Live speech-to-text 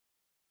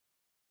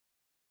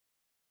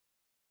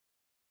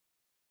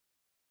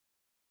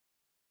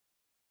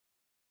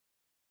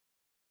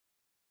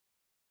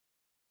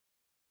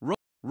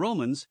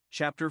Romans,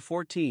 chapter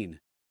 14.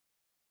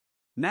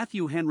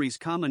 Matthew Henry's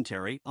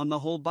Commentary on the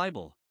Whole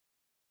Bible.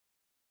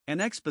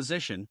 An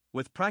exposition,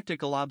 with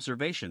practical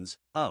observations,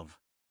 of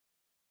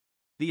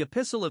the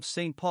Epistle of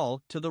St.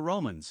 Paul to the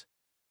Romans.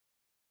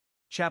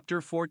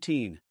 Chapter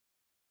 14.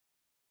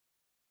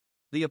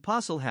 The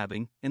Apostle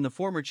having, in the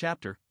former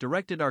chapter,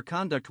 directed our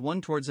conduct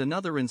one towards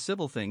another in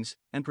civil things,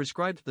 and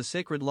prescribed the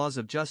sacred laws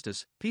of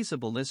justice,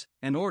 peaceableness,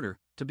 and order,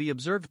 to be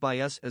observed by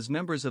us as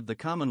members of the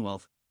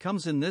commonwealth,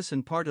 comes in this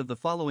and part of the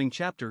following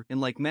chapter in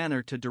like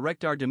manner to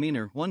direct our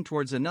demeanor one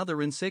towards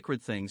another in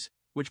sacred things,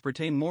 which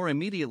pertain more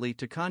immediately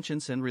to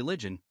conscience and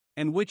religion,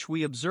 and which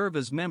we observe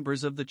as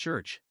members of the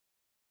Church.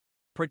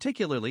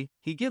 Particularly,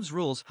 he gives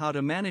rules how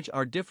to manage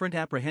our different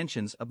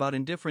apprehensions about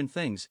indifferent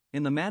things,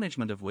 in the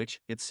management of which,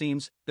 it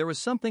seems, there was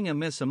something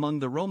amiss among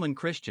the Roman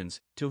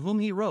Christians, to whom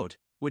he wrote,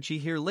 which he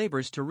here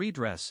labors to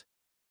redress.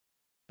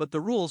 But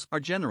the rules are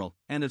general,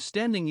 and of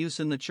standing use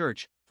in the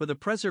Church, for the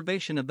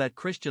preservation of that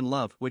Christian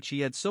love which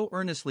he had so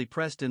earnestly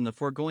pressed in the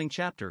foregoing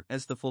chapter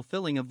as the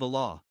fulfilling of the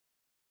law.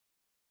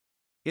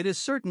 It is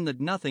certain that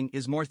nothing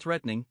is more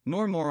threatening,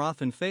 nor more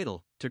often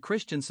fatal, to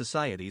Christian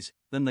societies,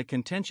 than the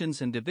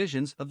contentions and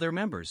divisions of their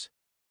members.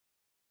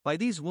 By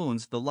these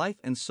wounds the life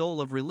and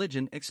soul of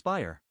religion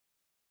expire.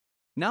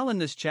 Now in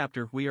this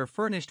chapter we are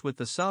furnished with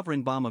the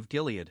sovereign balm of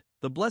Gilead,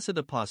 the blessed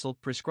apostle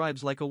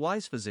prescribes like a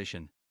wise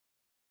physician.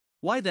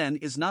 Why then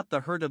is not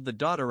the hurt of the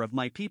daughter of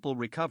my people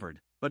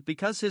recovered, but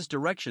because his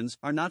directions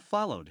are not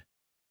followed?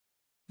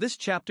 This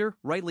chapter,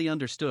 rightly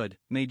understood,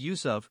 made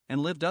use of,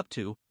 and lived up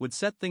to, would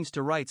set things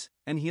to rights,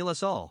 and heal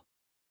us all.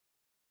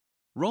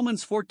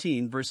 Romans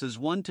 14 verses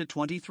 1 to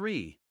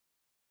 23.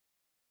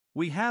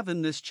 We have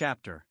in this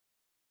chapter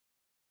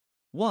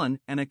 1.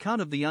 An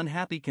account of the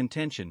unhappy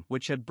contention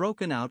which had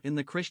broken out in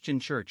the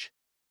Christian Church.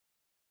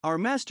 Our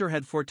Master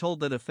had foretold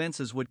that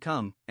offenses would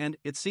come, and,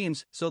 it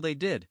seems, so they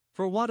did,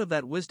 for want of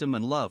that wisdom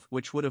and love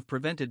which would have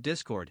prevented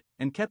discord,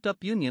 and kept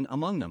up union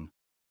among them.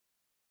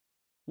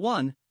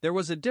 1. There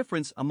was a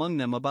difference among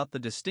them about the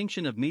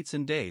distinction of meats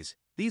and days.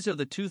 These are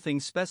the two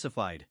things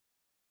specified.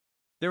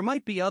 There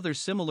might be other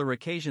similar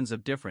occasions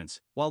of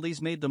difference, while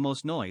these made the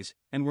most noise,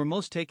 and were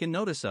most taken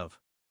notice of.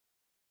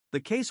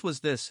 The case was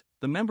this: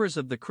 the members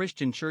of the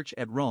Christian Church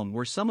at Rome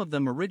were some of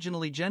them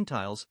originally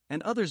Gentiles,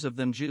 and others of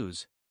them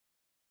Jews.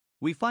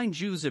 We find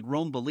Jews at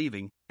Rome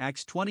believing,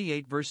 Acts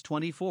 28 verse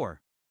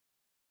 24.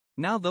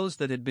 Now those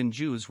that had been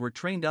Jews were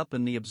trained up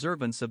in the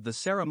observance of the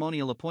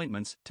ceremonial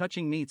appointments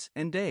touching meats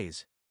and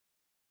days.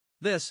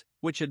 This,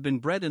 which had been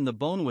bred in the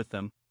bone with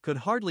them, could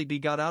hardly be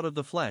got out of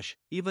the flesh,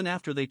 even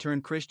after they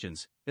turned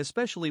Christians,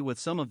 especially with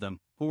some of them,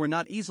 who were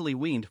not easily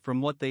weaned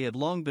from what they had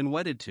long been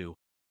wedded to.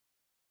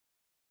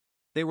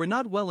 They were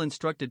not well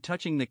instructed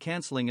touching the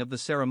cancelling of the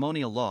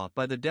ceremonial law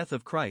by the death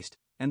of Christ,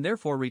 and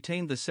therefore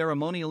retained the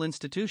ceremonial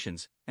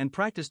institutions, and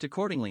practiced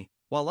accordingly,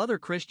 while other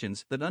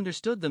Christians that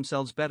understood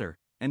themselves better,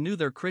 and knew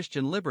their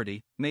Christian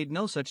liberty, made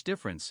no such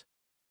difference.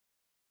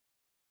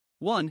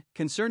 1.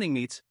 Concerning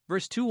meats,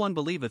 verse 2: One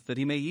believeth that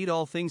he may eat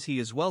all things. He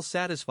is well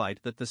satisfied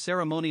that the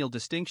ceremonial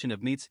distinction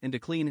of meats into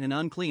clean and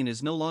unclean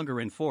is no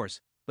longer in force,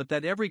 but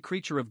that every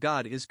creature of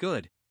God is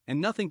good, and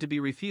nothing to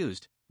be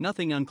refused,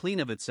 nothing unclean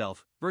of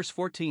itself. Verse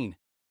 14.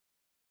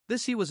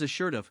 This he was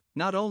assured of,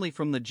 not only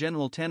from the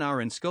general tenor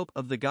and scope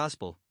of the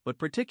gospel, but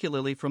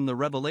particularly from the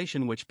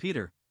revelation which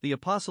Peter, the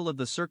apostle of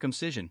the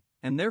circumcision,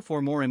 and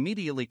therefore more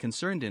immediately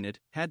concerned in it,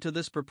 had to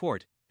this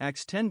purport,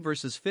 Acts 10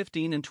 verses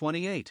 15 and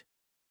 28.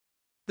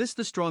 This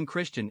the strong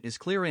Christian is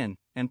clear in,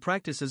 and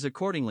practices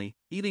accordingly,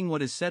 eating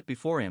what is set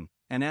before him,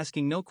 and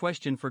asking no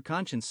question for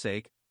conscience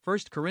sake, 1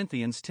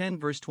 Corinthians 10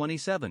 verse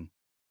 27.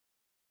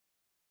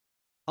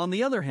 On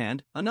the other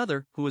hand,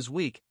 another, who is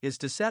weak, is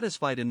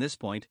dissatisfied in this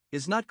point,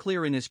 is not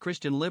clear in his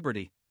Christian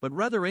liberty, but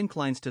rather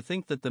inclines to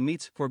think that the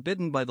meats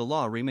forbidden by the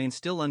law remain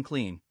still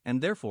unclean, and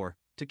therefore,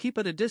 to keep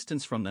at a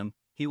distance from them,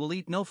 he will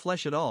eat no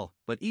flesh at all,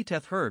 but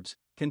eateth herbs,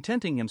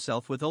 contenting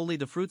himself with only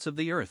the fruits of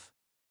the earth.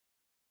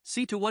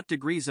 See to what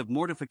degrees of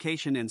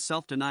mortification and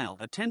self-denial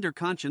a tender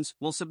conscience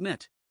will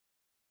submit.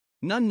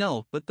 None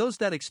know but those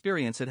that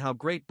experience it how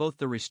great both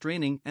the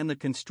restraining and the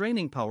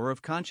constraining power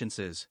of conscience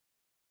is.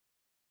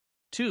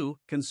 2.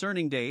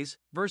 Concerning days,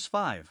 verse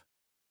 5.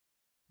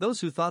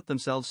 Those who thought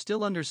themselves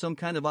still under some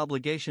kind of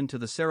obligation to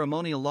the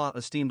ceremonial law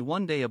esteemed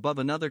one day above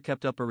another,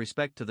 kept up a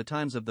respect to the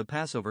times of the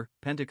Passover,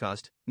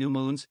 Pentecost, new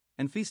moons,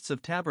 and feasts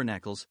of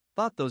tabernacles,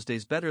 thought those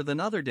days better than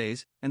other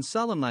days, and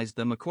solemnized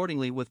them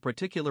accordingly with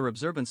particular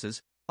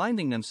observances,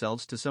 binding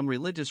themselves to some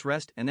religious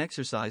rest and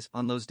exercise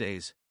on those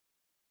days.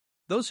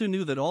 Those who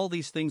knew that all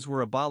these things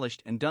were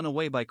abolished and done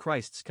away by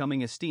Christ's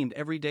coming esteemed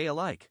every day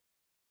alike.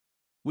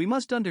 We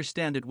must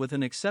understand it with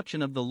an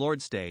exception of the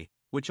Lord's Day,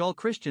 which all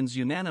Christians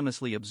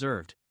unanimously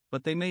observed,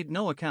 but they made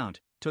no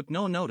account, took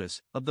no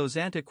notice, of those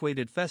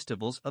antiquated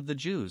festivals of the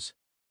Jews.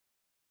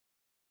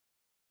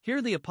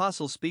 Here the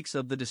apostle speaks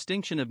of the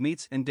distinction of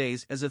meats and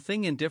days as a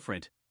thing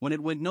indifferent, when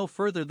it went no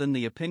further than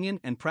the opinion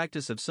and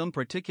practice of some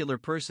particular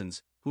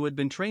persons, who had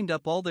been trained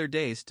up all their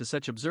days to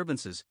such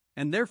observances,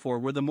 and therefore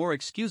were the more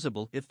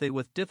excusable if they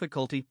with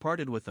difficulty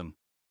parted with them.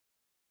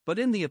 But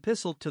in the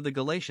epistle to the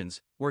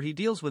Galatians, where he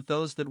deals with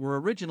those that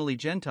were originally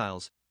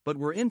Gentiles, but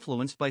were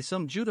influenced by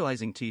some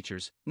Judaizing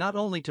teachers, not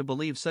only to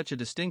believe such a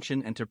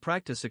distinction and to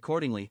practice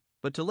accordingly,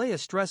 but to lay a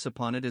stress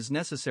upon it as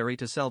necessary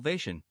to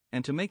salvation,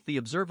 and to make the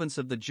observance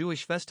of the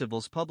Jewish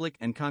festivals public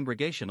and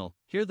congregational,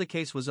 here the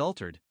case was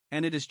altered,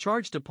 and it is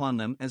charged upon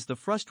them as the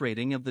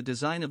frustrating of the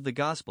design of the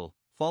gospel,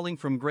 falling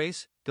from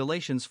grace,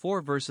 Galatians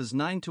 4 verses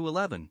 9 to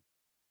 11.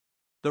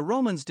 The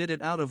Romans did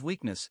it out of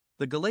weakness,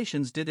 the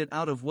Galatians did it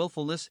out of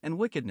willfulness and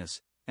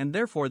wickedness, and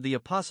therefore the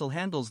apostle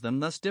handles them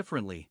thus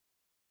differently.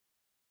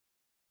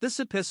 This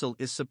epistle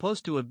is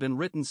supposed to have been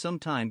written some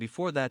time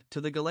before that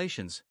to the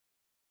Galatians.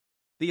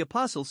 The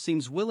apostle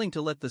seems willing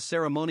to let the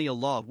ceremonial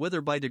law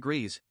wither by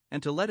degrees,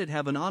 and to let it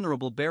have an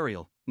honorable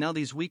burial. Now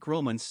these weak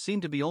Romans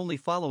seem to be only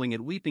following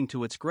it weeping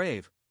to its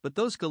grave, but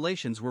those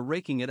Galatians were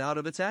raking it out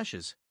of its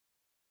ashes.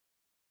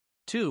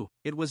 2.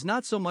 It was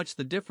not so much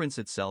the difference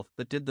itself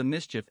that did the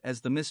mischief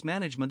as the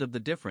mismanagement of the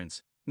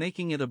difference,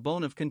 making it a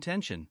bone of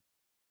contention.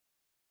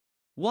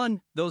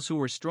 1. Those who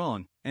were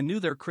strong, and knew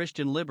their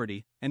Christian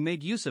liberty, and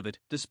made use of it,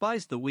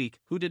 despised the weak,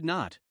 who did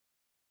not.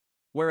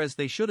 Whereas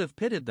they should have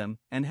pitied them,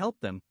 and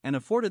helped them, and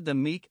afforded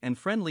them meek and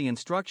friendly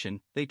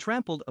instruction, they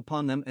trampled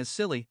upon them as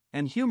silly,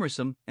 and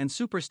humorsome, and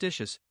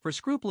superstitious, for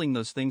scrupling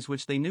those things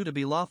which they knew to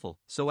be lawful.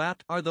 So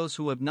apt are those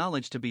who have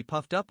knowledge to be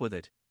puffed up with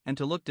it, and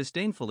to look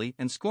disdainfully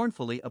and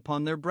scornfully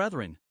upon their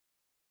brethren.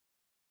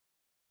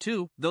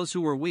 2. Those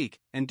who were weak,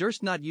 and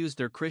durst not use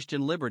their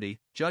Christian liberty,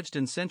 judged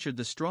and censured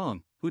the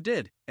strong, who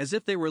did, as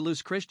if they were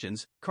loose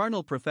Christians,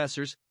 carnal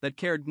professors, that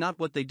cared not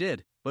what they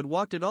did, but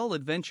walked at all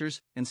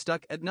adventures, and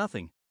stuck at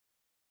nothing.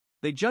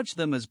 They judged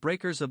them as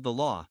breakers of the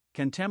law,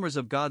 contemners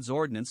of God's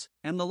ordinance,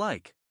 and the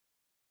like.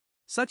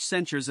 Such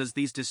censures as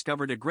these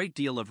discovered a great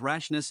deal of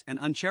rashness and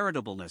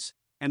uncharitableness,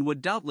 and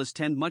would doubtless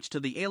tend much to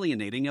the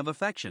alienating of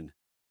affection.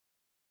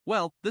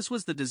 Well, this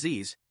was the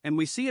disease, and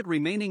we see it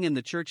remaining in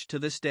the church to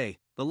this day.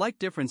 The like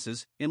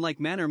differences, in like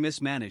manner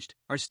mismanaged,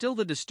 are still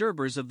the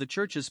disturbers of the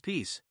church's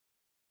peace.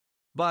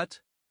 But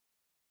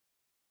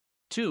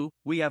 2.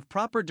 We have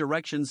proper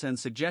directions and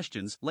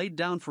suggestions laid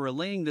down for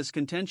allaying this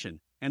contention,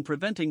 and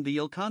preventing the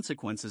ill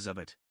consequences of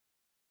it.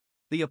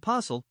 The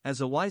apostle, as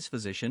a wise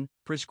physician,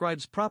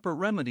 prescribes proper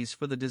remedies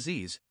for the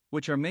disease,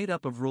 which are made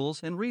up of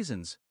rules and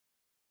reasons.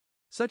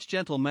 Such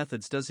gentle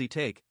methods does he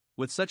take,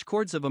 with such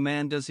cords of a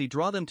man does he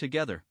draw them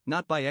together,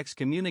 not by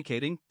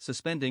excommunicating,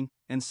 suspending,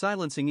 and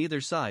silencing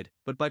either side,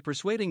 but by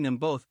persuading them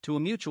both to a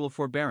mutual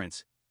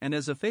forbearance, and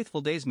as a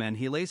faithful daysman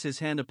he lays his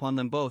hand upon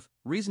them both,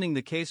 reasoning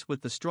the case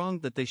with the strong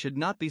that they should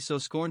not be so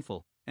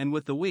scornful, and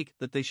with the weak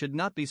that they should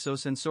not be so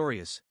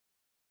censorious.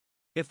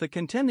 If the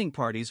contending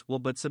parties will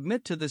but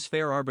submit to this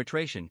fair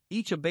arbitration,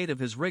 each abate of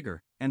his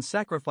rigor, and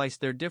sacrifice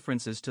their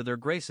differences to their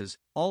graces,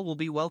 all will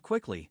be well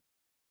quickly.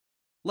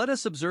 Let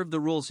us observe the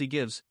rules he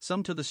gives,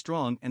 some to the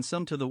strong and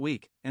some to the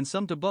weak, and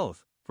some to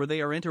both, for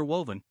they are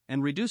interwoven,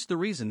 and reduce the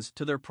reasons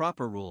to their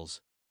proper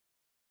rules.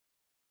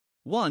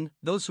 1.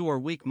 Those who are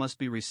weak must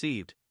be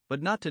received,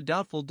 but not to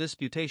doubtful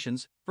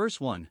disputations. Verse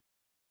 1.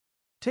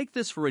 Take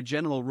this for a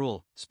general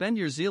rule: spend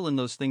your zeal in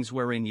those things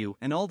wherein you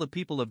and all the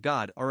people of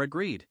God are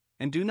agreed,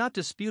 and do not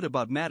dispute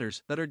about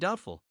matters that are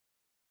doubtful.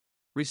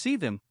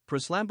 Receive him,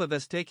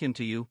 proslambavest, take him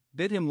to you,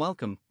 bid him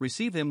welcome,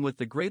 receive him with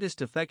the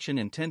greatest affection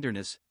and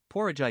tenderness,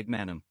 poragite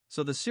manum,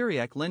 so the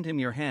Syriac lend him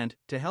your hand,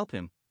 to help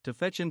him, to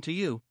fetch him to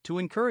you, to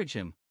encourage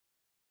him.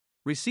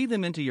 Receive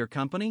him into your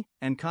company,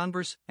 and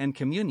converse, and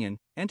communion,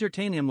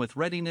 entertain him with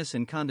readiness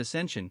and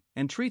condescension,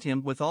 and treat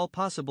him with all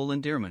possible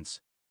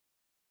endearments.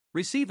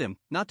 Receive him,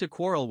 not to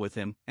quarrel with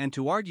him, and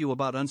to argue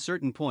about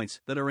uncertain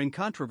points that are in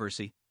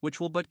controversy, which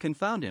will but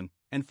confound him,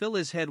 and fill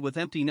his head with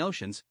empty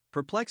notions,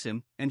 perplex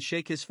him, and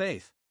shake his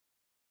faith.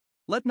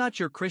 Let not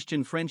your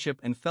Christian friendship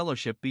and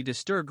fellowship be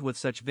disturbed with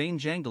such vain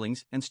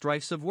janglings and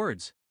strifes of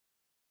words.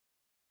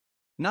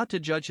 Not to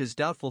judge his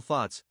doubtful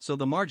thoughts, so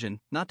the margin,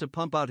 not to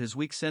pump out his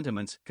weak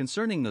sentiments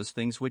concerning those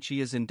things which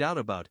he is in doubt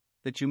about,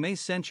 that you may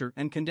censure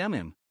and condemn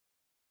him.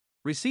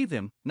 Receive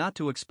him, not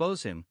to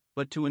expose him,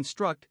 but to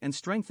instruct and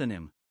strengthen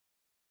him.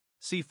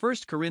 See 1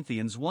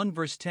 Corinthians 1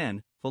 verse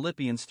 10,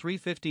 Philippians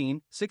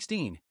 3:15,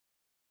 16.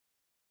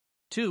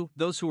 2.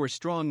 Those who are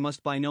strong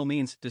must by no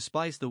means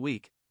despise the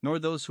weak, nor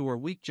those who are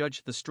weak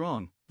judge the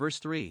strong. Verse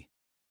 3.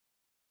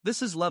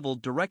 This is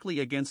leveled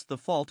directly against the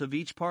fault of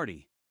each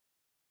party.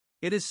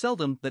 It is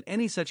seldom that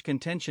any such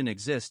contention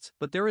exists,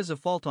 but there is a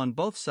fault on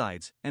both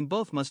sides, and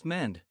both must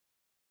mend.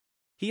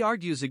 He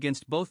argues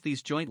against both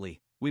these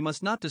jointly: we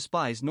must not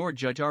despise nor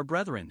judge our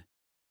brethren.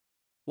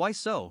 Why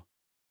so?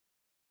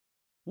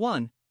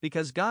 1.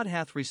 Because God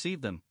hath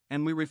received them,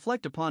 and we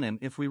reflect upon him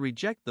if we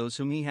reject those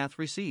whom he hath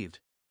received.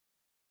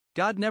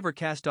 God never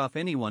cast off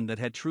anyone that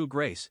had true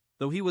grace,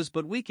 though he was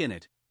but weak in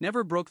it,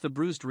 never broke the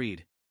bruised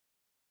reed.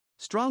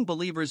 Strong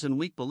believers and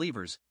weak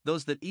believers,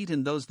 those that eat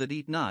and those that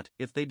eat not,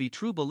 if they be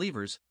true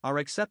believers, are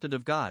accepted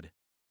of God.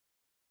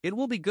 It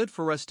will be good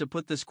for us to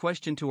put this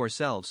question to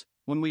ourselves: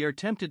 when we are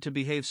tempted to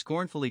behave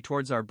scornfully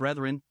towards our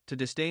brethren, to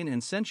disdain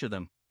and censure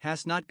them,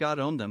 has not God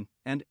owned them,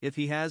 and, if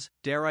he has,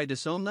 dare I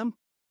disown them?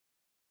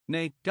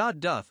 Nay, God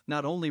doth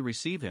not only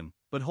receive him,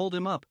 but hold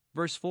him up.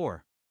 Verse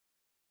 4.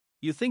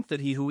 You think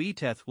that he who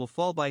eateth will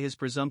fall by his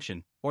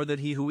presumption, or that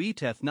he who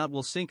eateth not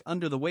will sink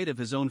under the weight of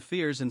his own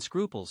fears and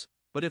scruples,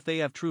 but if they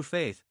have true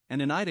faith,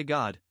 and an eye to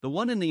God, the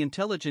one in the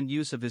intelligent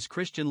use of his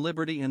Christian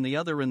liberty and the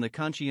other in the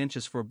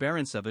conscientious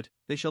forbearance of it,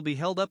 they shall be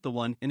held up, the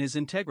one in his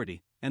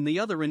integrity, and the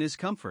other in his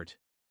comfort.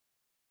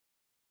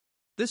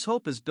 This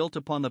hope is built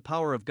upon the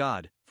power of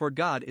God, for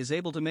God is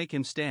able to make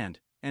him stand,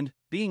 and,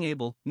 being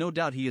able, no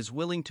doubt he is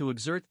willing to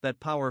exert that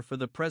power for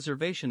the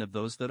preservation of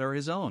those that are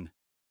his own.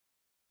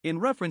 In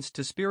reference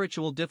to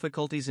spiritual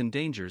difficulties and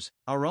dangers,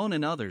 our own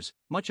and others,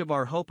 much of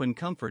our hope and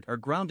comfort are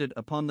grounded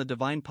upon the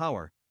divine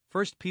power.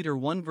 1 Peter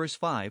 1 verse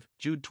 5,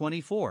 Jude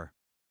 24.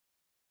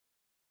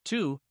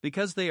 2.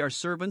 Because they are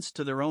servants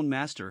to their own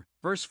master.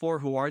 Verse 4.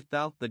 Who art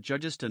thou that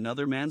judgest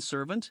another man's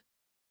servant?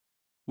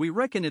 We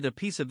reckon it a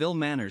piece of ill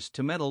manners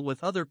to meddle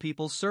with other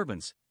people's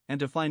servants, and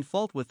to find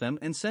fault with them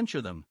and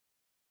censure them.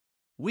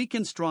 Weak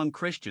and strong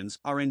Christians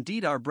are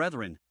indeed our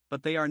brethren,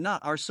 but they are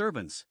not our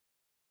servants.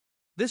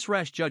 This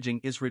rash judging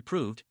is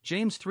reproved,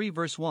 James 3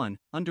 verse 1,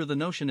 under the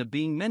notion of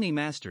being many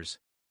masters.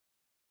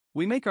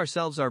 We make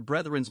ourselves our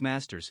brethren's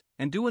masters,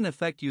 and do in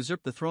effect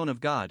usurp the throne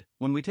of God,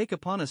 when we take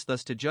upon us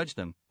thus to judge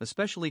them,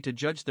 especially to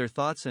judge their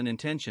thoughts and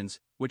intentions,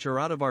 which are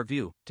out of our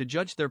view, to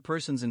judge their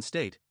persons and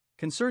state,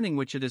 concerning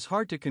which it is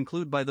hard to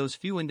conclude by those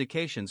few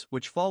indications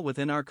which fall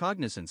within our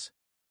cognizance.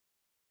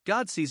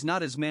 God sees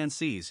not as man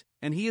sees,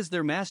 and he is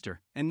their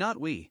master, and not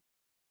we.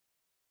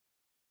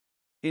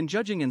 In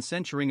judging and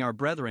censuring our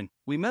brethren,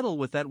 we meddle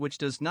with that which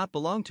does not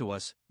belong to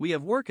us. We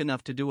have work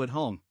enough to do at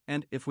home,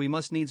 and, if we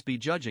must needs be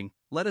judging,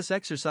 let us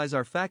exercise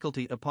our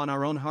faculty upon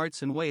our own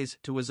hearts and ways.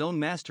 To his own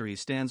master he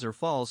stands or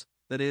falls,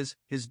 that is,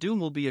 his doom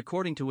will be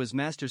according to his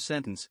master's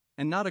sentence,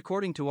 and not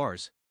according to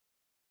ours.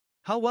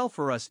 How well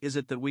for us is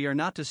it that we are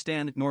not to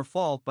stand nor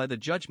fall by the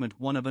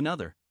judgment one of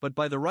another, but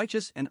by the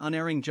righteous and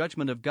unerring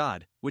judgment of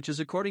God, which is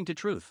according to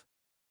truth.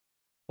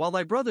 While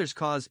thy brother's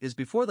cause is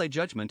before thy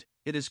judgment,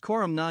 it is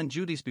coram non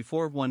judice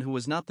before one who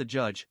is not the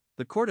judge.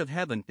 The court of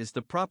heaven is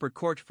the proper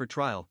court for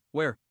trial,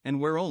 where, and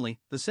where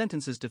only, the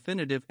sentence is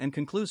definitive and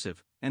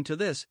conclusive, and to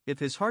this, if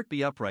his heart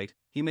be upright,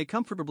 he may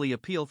comfortably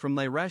appeal from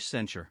thy rash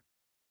censure.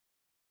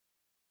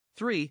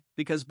 3.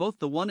 Because both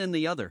the one and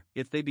the other,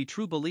 if they be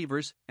true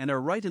believers, and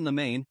are right in the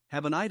main,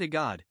 have an eye to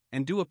God,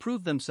 and do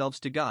approve themselves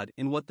to God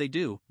in what they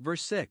do.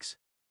 Verse 6.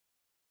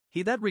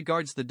 He that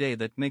regards the day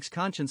that makes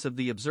conscience of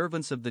the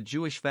observance of the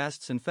Jewish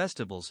fasts and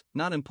festivals,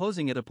 not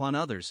imposing it upon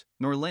others,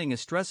 nor laying a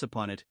stress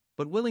upon it,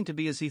 but willing to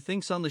be as he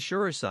thinks on the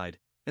surer side,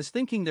 as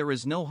thinking there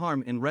is no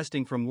harm in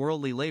resting from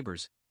worldly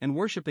labors, and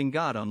worshipping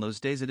God on those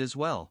days, it is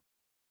well.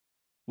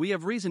 We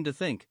have reason to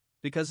think,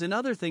 because in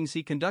other things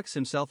he conducts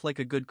himself like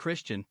a good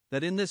Christian,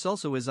 that in this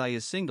also his eye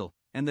is single,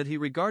 and that he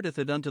regardeth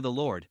it unto the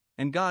Lord,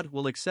 and God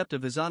will accept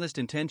of his honest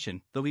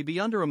intention, though he be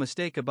under a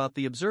mistake about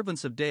the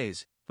observance of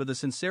days, for the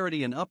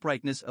sincerity and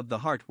uprightness of the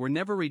heart were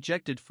never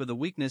rejected for the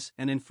weakness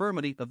and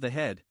infirmity of the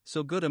head,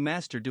 so good a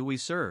master do we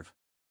serve.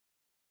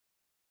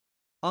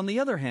 On the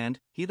other hand,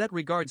 he that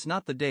regards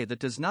not the day that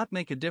does not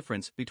make a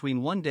difference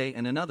between one day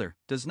and another,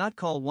 does not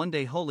call one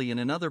day holy and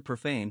another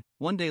profane,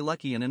 one day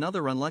lucky and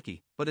another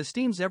unlucky, but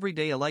esteems every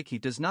day alike, he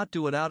does not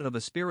do it out of a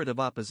spirit of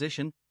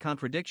opposition,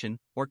 contradiction,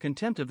 or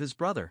contempt of his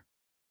brother.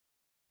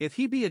 If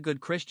he be a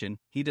good Christian,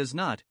 he does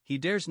not, he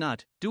dares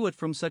not, do it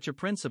from such a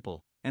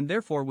principle, and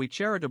therefore we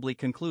charitably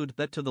conclude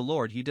that to the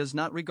Lord he does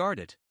not regard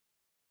it.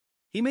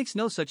 He makes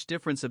no such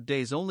difference of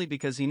days only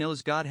because he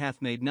knows God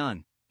hath made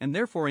none, and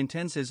therefore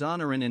intends his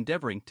honor in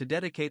endeavoring to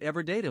dedicate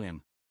every day to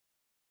him.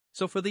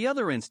 So for the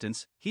other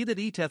instance, he that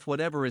eateth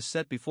whatever is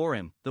set before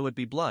him, though it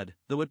be blood,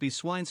 though it be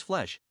swine's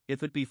flesh,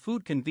 if it be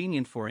food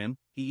convenient for him,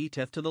 he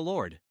eateth to the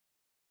Lord.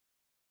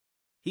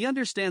 He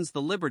understands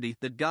the liberty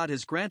that God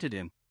has granted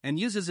him, and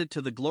uses it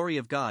to the glory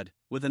of God,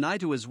 with an eye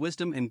to his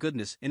wisdom and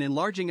goodness in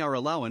enlarging our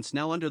allowance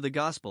now under the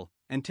gospel,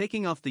 and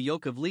taking off the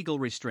yoke of legal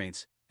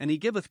restraints, and he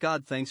giveth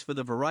God thanks for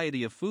the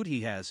variety of food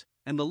he has,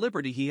 and the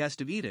liberty he has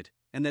to eat it,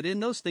 and that in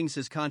those things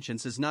his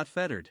conscience is not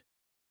fettered.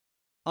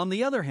 On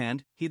the other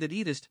hand, he that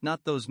eateth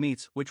not those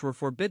meats which were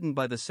forbidden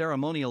by the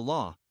ceremonial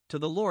law, to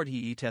the Lord he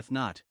eateth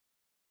not.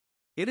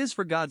 It is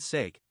for God's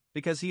sake,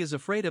 because he is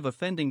afraid of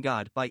offending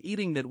God by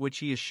eating that which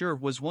he is sure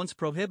was once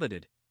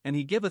prohibited, and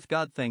he giveth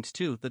God thanks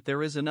too that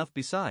there is enough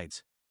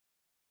besides.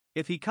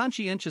 If he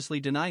conscientiously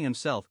deny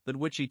himself that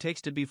which he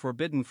takes to be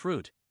forbidden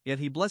fruit, yet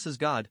he blesses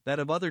God that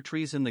of other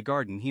trees in the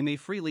garden he may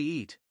freely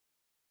eat.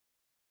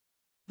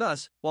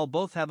 Thus, while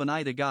both have an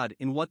eye to God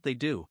in what they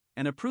do,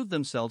 and approve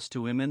themselves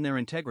to him in their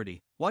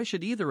integrity, why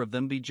should either of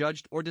them be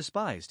judged or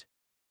despised?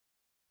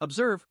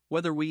 Observe,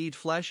 whether we eat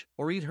flesh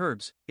or eat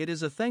herbs, it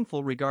is a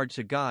thankful regard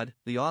to God,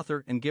 the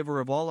author and giver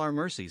of all our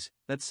mercies,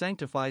 that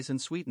sanctifies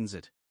and sweetens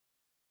it.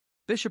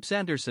 Bishop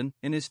Sanderson,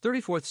 in his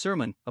 34th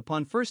sermon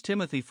upon 1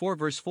 Timothy 4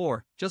 verse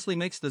 4, justly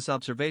makes this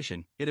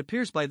observation: it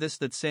appears by this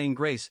that saying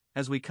grace,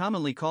 as we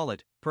commonly call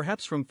it,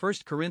 perhaps from 1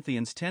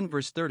 Corinthians 10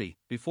 verse 30,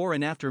 before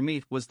and after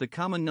meat was the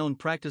common known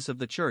practice of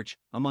the church,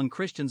 among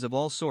Christians of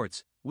all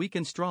sorts, weak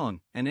and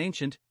strong, an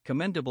ancient,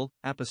 commendable,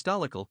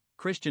 apostolical,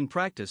 Christian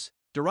practice,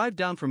 derived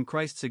down from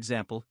Christ's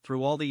example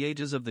through all the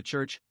ages of the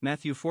church,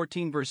 Matthew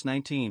 14 verse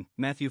 19,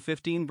 Matthew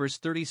 15 verse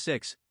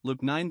 36,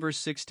 Luke 9 verse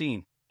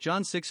 16,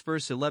 John 6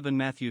 verse 11,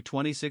 Matthew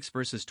 26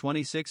 verses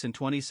 26 and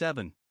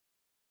 27.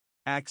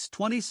 Acts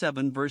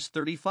 27 verse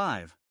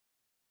 35.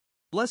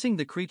 Blessing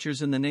the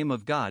creatures in the name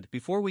of God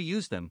before we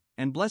use them,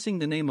 and blessing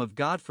the name of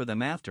God for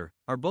them after,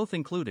 are both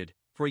included,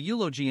 for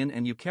eulogion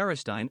and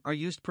eucharistine are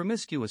used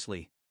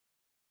promiscuously.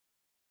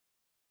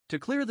 To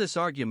clear this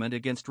argument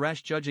against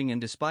rash judging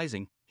and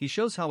despising, he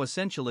shows how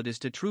essential it is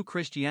to true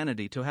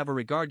Christianity to have a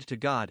regard to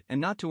God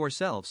and not to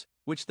ourselves,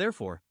 which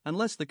therefore,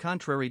 unless the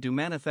contrary do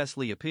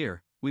manifestly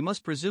appear, we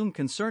must presume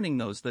concerning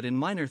those that in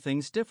minor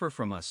things differ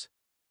from us.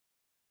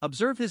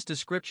 Observe his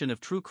description of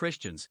true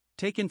Christians,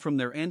 taken from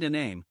their end and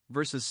aim,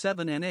 verses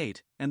 7 and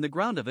 8, and the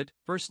ground of it,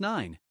 verse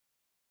 9.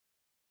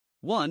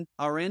 1.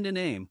 Our end and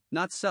aim,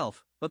 not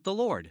self, but the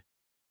Lord.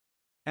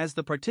 As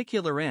the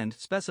particular end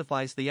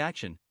specifies the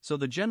action, so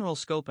the general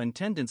scope and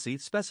tendency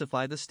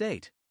specify the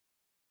state.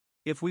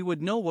 If we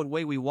would know what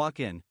way we walk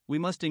in, we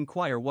must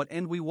inquire what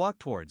end we walk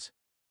towards.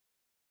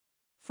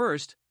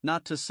 First,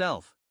 not to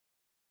self.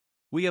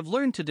 We have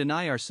learned to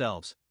deny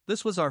ourselves.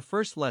 This was our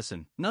first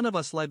lesson. None of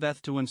us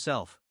liveth to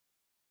himself.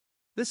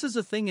 This is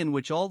a thing in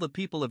which all the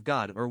people of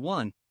God are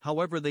one,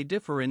 however they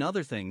differ in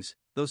other things,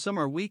 though some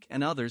are weak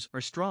and others are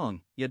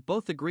strong, yet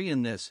both agree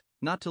in this,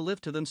 not to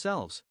live to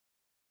themselves.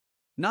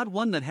 Not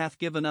one that hath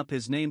given up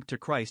his name to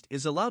Christ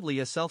is avowedly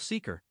a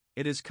self-seeker.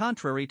 It is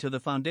contrary to the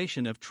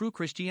foundation of true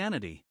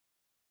Christianity.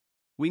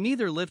 We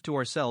neither live to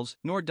ourselves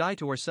nor die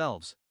to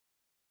ourselves.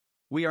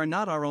 We are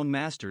not our own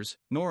masters,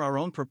 nor our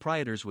own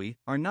proprietors. We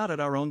are not at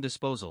our own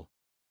disposal.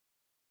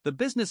 The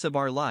business of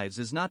our lives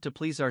is not to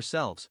please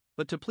ourselves,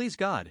 but to please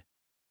God.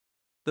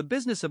 The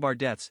business of our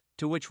deaths,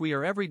 to which we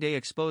are every day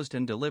exposed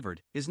and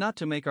delivered, is not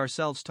to make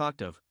ourselves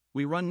talked of.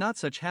 We run not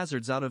such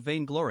hazards out of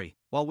vainglory,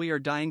 while we are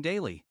dying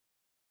daily.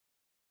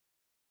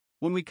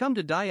 When we come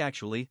to die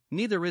actually,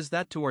 neither is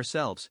that to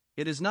ourselves.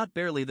 It is not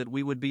barely that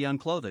we would be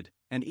unclothed,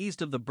 and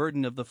eased of the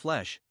burden of the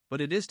flesh, but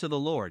it is to the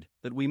Lord,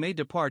 that we may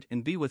depart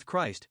and be with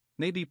Christ,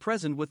 may be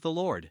present with the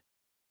Lord.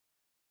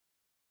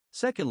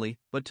 Secondly,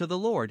 but to the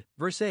Lord,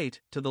 verse 8,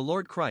 to the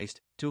Lord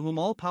Christ, to whom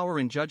all power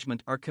and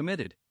judgment are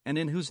committed, and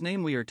in whose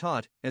name we are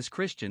taught, as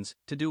Christians,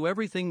 to do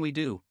everything we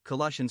do,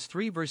 Colossians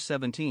 3 verse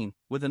 17,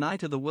 with an eye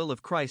to the will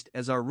of Christ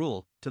as our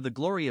rule, to the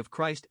glory of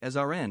Christ as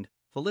our end,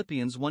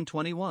 Philippians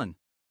 1:21.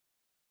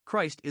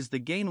 Christ is the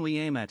gain we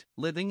aim at,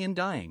 living and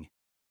dying.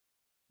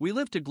 We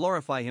live to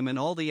glorify him in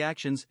all the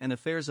actions and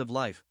affairs of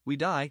life. We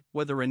die,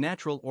 whether a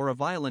natural or a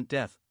violent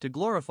death, to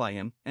glorify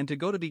him, and to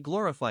go to be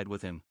glorified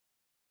with him.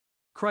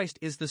 Christ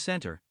is the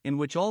center, in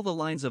which all the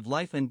lines of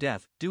life and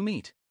death do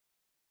meet.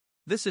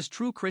 This is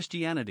true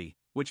Christianity,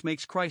 which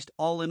makes Christ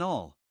all in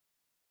all.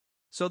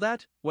 So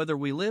that, whether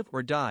we live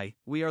or die,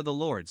 we are the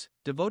Lord's,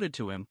 devoted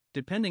to him,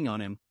 depending on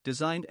him,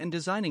 designed and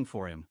designing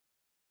for him.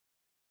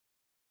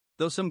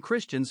 Though some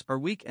Christians are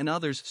weak and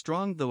others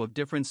strong, though of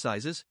different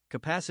sizes,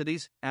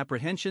 capacities,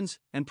 apprehensions,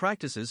 and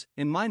practices,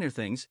 in minor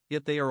things,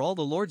 yet they are all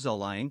the Lord's,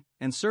 allying,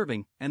 and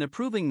serving, and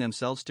approving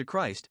themselves to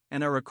Christ,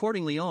 and are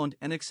accordingly owned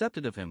and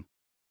accepted of him.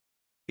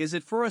 Is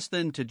it for us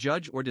then to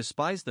judge or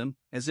despise them,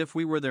 as if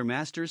we were their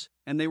masters,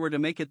 and they were to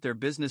make it their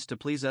business to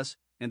please us,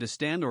 and to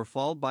stand or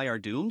fall by our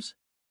dooms?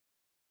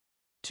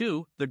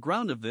 2. The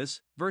ground of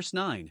this, verse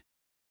 9.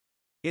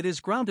 It is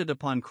grounded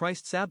upon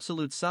Christ's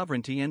absolute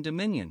sovereignty and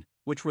dominion,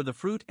 which were the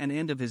fruit and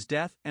end of his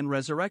death and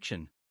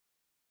resurrection.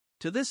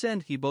 To this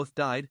end he both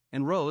died,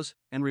 and rose,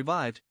 and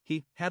revived.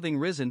 He, having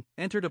risen,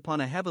 entered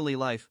upon a heavenly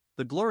life,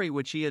 the glory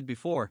which he had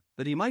before,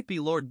 that he might be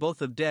Lord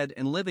both of dead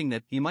and living,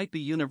 that he might be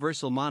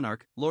universal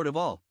monarch, Lord of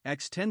all.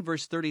 Acts 10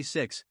 verse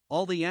 36,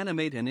 all the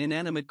animate and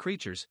inanimate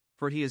creatures,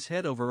 for he is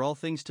head over all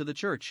things to the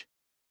church.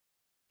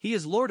 He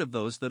is Lord of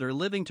those that are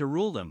living to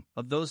rule them,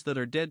 of those that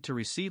are dead to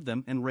receive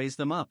them and raise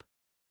them up.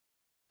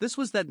 This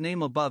was that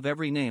name above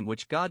every name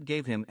which God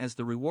gave him as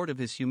the reward of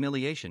his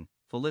humiliation,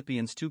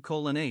 Philippians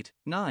 2:8,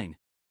 9.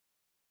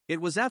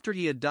 It was after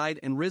he had died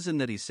and risen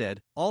that he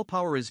said, all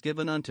power is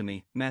given unto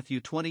me, Matthew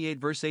 28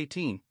 verse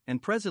 18,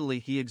 and presently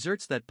he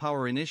exerts that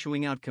power in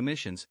issuing out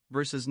commissions,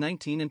 verses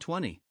 19 and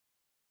 20.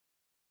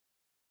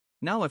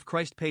 Now if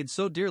Christ paid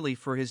so dearly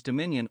for his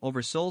dominion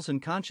over souls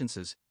and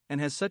consciences,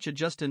 and has such a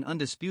just and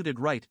undisputed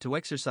right to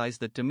exercise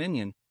that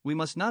dominion, we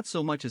must not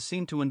so much as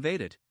seem to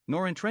invade it,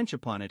 nor entrench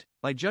upon it,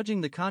 by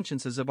judging the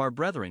consciences of our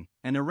brethren,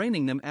 and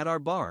arraigning them at our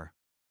bar.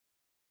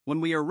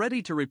 When we are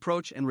ready to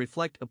reproach and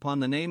reflect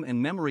upon the name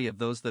and memory of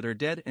those that are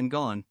dead and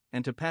gone,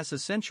 and to pass a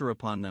censure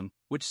upon them,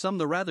 which some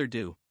the rather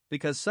do,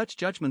 because such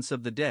judgments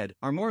of the dead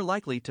are more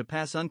likely to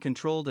pass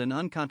uncontrolled and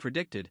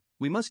uncontradicted,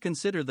 we must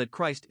consider that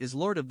Christ is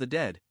Lord of the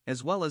dead,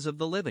 as well as of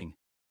the living.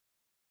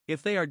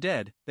 If they are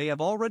dead, they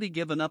have already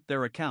given up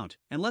their account,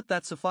 and let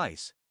that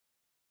suffice.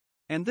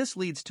 And this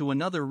leads to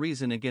another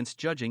reason against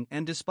judging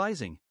and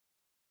despising.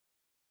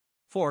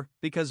 For,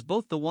 because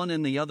both the one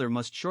and the other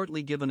must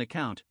shortly give an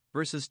account,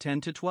 verses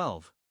 10 to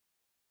 12.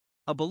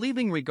 A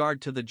believing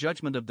regard to the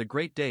judgment of the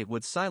great day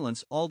would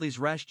silence all these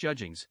rash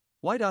judgings.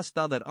 Why dost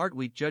thou that art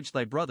weak judge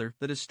thy brother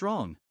that is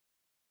strong?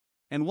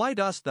 And why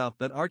dost thou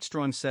that art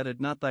strong set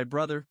it not thy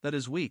brother that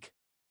is weak?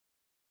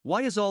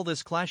 Why is all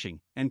this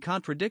clashing, and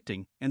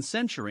contradicting, and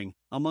censuring,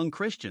 among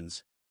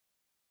Christians?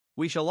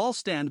 We shall all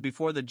stand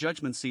before the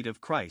judgment seat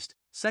of Christ,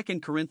 2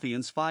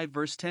 Corinthians 5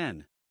 verse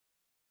 10.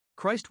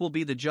 Christ will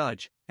be the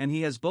judge, and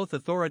he has both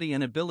authority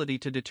and ability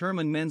to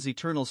determine men's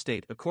eternal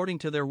state according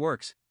to their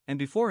works, and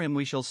before him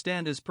we shall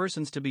stand as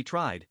persons to be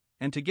tried,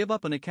 and to give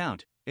up an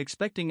account,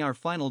 expecting our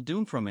final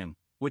doom from him,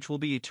 which will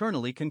be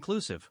eternally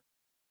conclusive.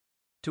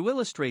 To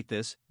illustrate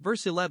this,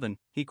 verse 11,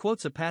 he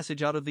quotes a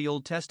passage out of the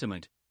Old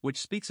Testament, which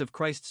speaks of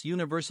Christ's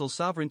universal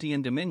sovereignty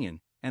and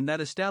dominion, and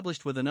that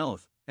established with an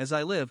oath, "As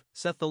I live,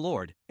 saith the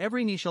Lord,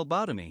 every knee shall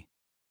bow to me."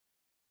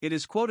 It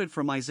is quoted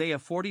from Isaiah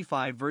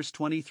 45 verse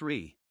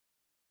 23.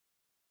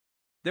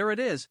 There it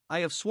is, I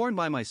have sworn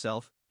by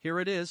myself, here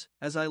it is,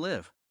 as I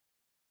live.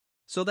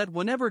 So that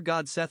whenever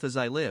God saith as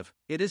I live,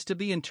 it is to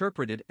be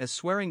interpreted as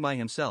swearing by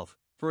himself,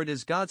 for it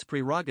is God's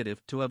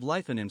prerogative to have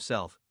life in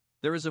himself.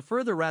 There is a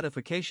further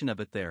ratification of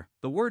it there,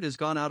 the word is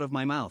gone out of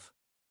my mouth.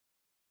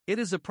 It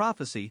is a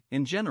prophecy,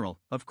 in general,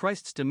 of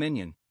Christ's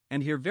dominion,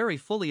 and here very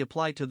fully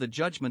applied to the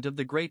judgment of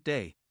the great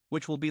day,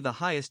 which will be the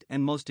highest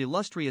and most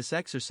illustrious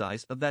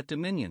exercise of that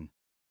dominion.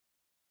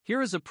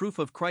 Here is a proof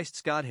of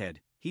Christ's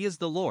Godhead. He is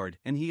the Lord,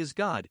 and he is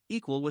God,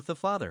 equal with the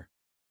Father.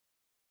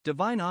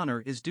 Divine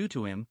honor is due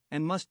to him,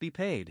 and must be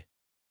paid.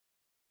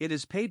 It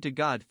is paid to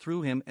God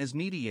through him as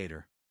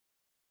mediator.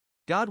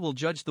 God will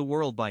judge the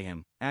world by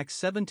him, Acts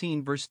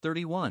 17 verse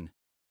 31.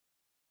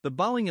 The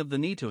bowing of the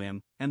knee to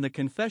him, and the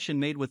confession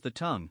made with the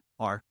tongue,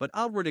 are but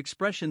outward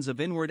expressions of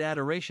inward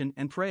adoration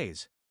and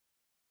praise.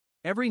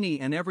 Every knee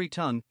and every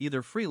tongue,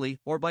 either freely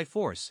or by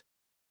force.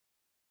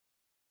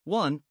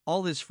 1.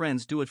 All his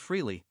friends do it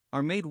freely,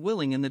 are made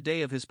willing in the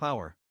day of his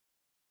power.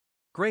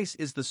 Grace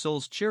is the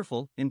soul's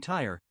cheerful,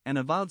 entire, and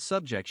avowed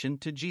subjection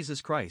to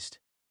Jesus Christ.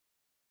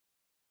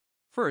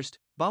 First,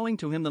 bowing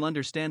to him, the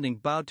understanding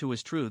bowed to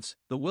his truths,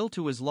 the will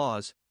to his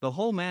laws, the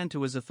whole man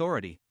to his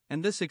authority,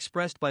 and this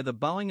expressed by the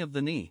bowing of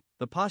the knee,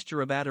 the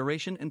posture of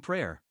adoration and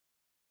prayer.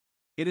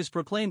 It is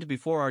proclaimed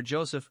before our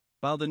Joseph,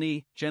 bow the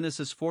knee,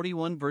 Genesis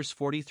 41 verse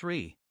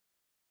 43.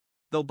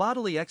 Though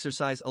bodily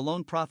exercise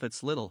alone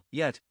profits little,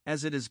 yet,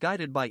 as it is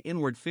guided by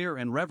inward fear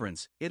and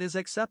reverence, it is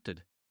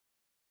accepted.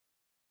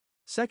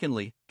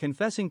 Secondly,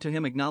 confessing to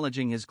him,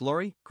 acknowledging his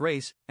glory,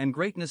 grace, and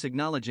greatness,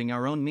 acknowledging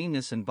our own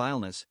meanness and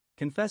vileness,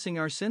 confessing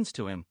our sins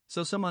to him,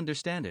 so some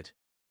understand it.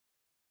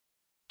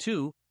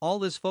 2.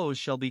 All his foes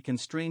shall be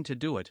constrained to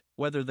do it,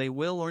 whether they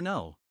will or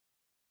no.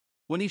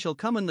 When he shall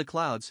come in the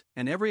clouds,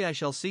 and every eye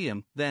shall see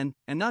him, then,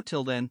 and not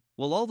till then,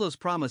 will all those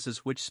promises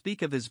which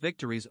speak of his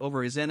victories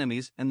over his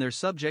enemies and their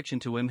subjection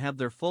to him have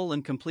their full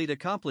and complete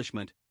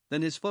accomplishment.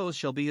 Then his foes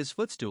shall be his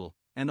footstool,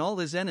 and all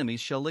his enemies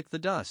shall lick the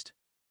dust.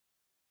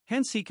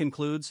 Hence he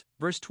concludes,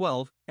 verse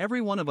 12, every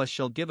one of us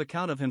shall give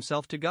account of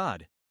himself to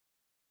God.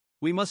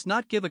 We must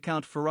not give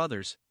account for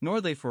others,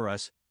 nor they for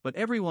us, but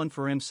every one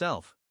for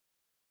himself.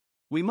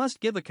 We must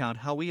give account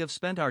how we have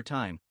spent our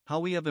time, how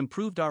we have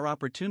improved our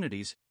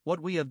opportunities, what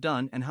we have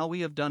done and how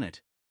we have done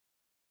it.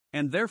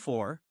 And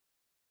therefore,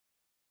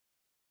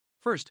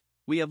 first,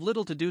 we have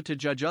little to do to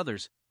judge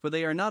others, for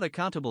they are not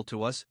accountable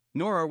to us,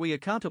 nor are we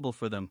accountable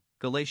for them.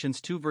 Galatians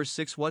 2 verse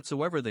 6.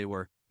 Whatsoever they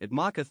were, it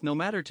mocketh no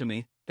matter to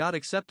me, God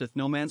accepteth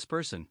no man's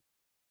person.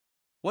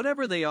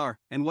 Whatever they are,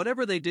 and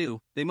whatever they do,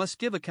 they must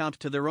give account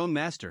to their own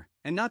master,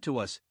 and not to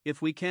us.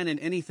 If we can in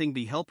anything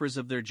be helpers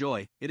of their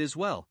joy, it is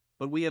well,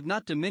 but we have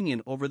not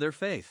dominion over their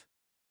faith.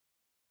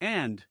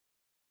 And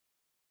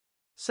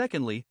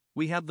secondly,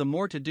 we have the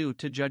more to do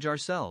to judge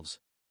ourselves.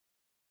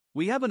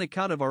 We have an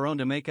account of our own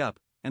to make up,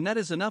 and that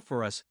is enough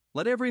for us.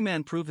 Let every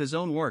man prove his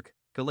own work,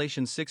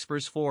 Galatians 6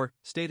 verse 4,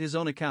 state his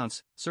own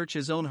accounts, search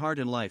his own heart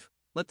and life,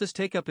 let this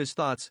take up his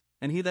thoughts,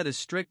 and he that is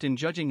strict in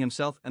judging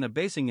himself and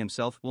abasing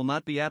himself will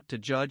not be apt to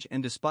judge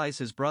and despise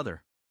his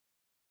brother.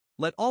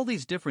 Let all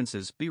these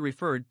differences be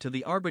referred to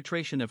the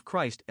arbitration of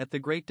Christ at the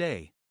great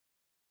day.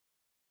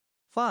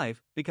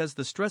 5. Because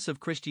the stress of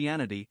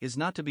Christianity is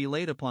not to be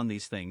laid upon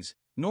these things,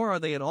 nor are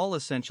they at all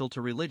essential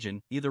to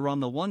religion, either on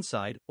the one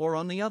side or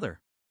on the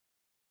other.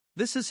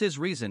 This is his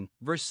reason,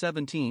 verse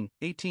 17,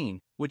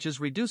 18, which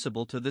is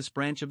reducible to this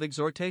branch of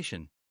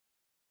exhortation.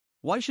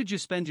 Why should you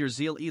spend your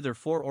zeal either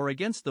for or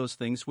against those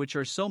things which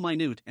are so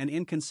minute and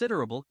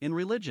inconsiderable in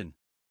religion?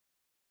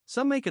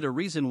 Some make it a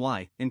reason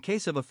why, in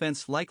case of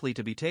offense likely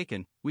to be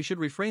taken, we should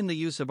refrain the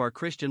use of our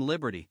Christian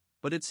liberty,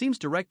 but it seems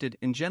directed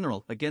in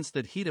general against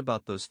that heat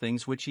about those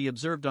things which he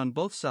observed on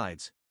both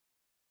sides.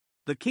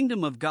 The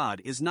kingdom of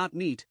God is not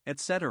meat,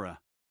 etc.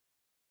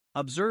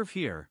 Observe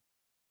here.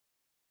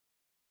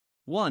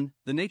 1.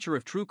 The nature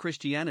of true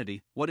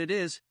Christianity, what it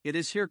is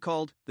here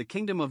called, the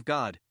kingdom of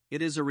God,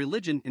 it is a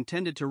religion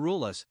intended to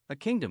rule us, a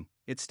kingdom.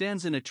 It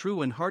stands in a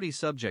true and hearty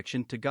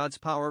subjection to God's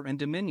power and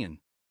dominion.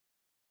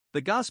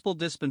 The gospel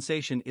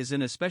dispensation is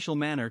in a special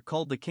manner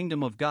called the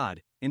kingdom of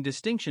God, in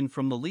distinction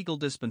from the legal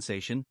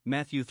dispensation,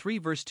 Matthew 3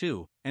 verse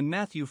 2, and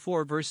Matthew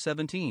 4 verse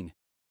 17.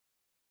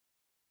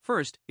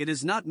 First, it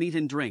is not meat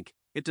and drink.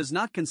 It does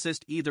not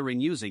consist either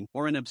in using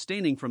or in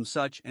abstaining from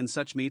such and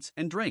such meats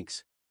and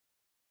drinks.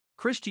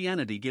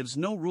 Christianity gives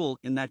no rule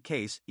in that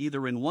case,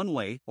 either in one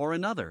way or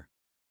another.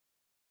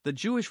 The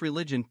Jewish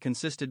religion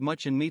consisted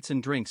much in meats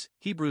and drinks,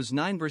 Hebrews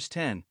 9 verse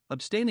 10,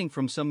 abstaining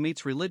from some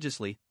meats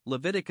religiously,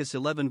 Leviticus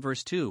 11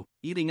 verse 2,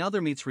 eating other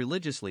meats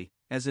religiously,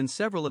 as in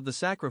several of the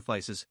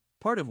sacrifices,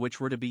 part of which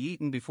were to be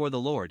eaten before the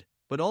Lord,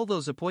 but all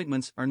those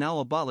appointments are now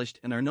abolished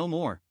and are no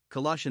more,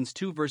 Colossians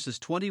 2 verses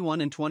 21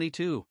 and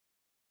 22.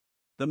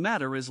 The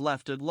matter is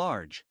left at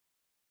large.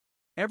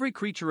 Every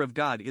creature of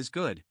God is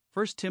good,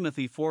 1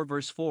 Timothy 4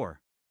 verse 4.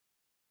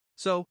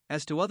 So,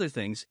 as to other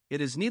things,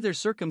 it is neither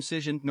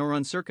circumcision nor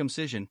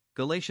uncircumcision,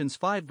 Galatians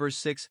 5 verse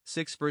 6,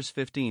 6 verse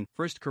 15,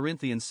 1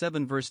 Corinthians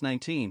 7 verse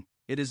 19,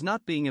 it is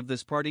not being of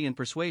this party in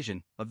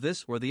persuasion, of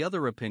this or the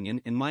other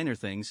opinion in minor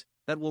things,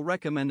 that will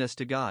recommend us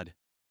to God.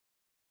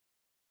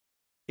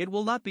 It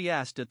will not be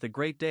asked at the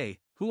great day,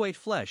 who ate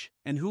flesh,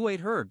 and who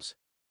ate herbs?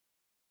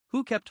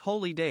 Who kept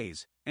holy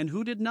days, and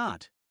who did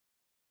not?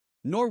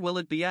 Nor will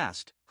it be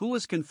asked, who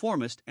was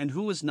conformist and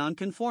who was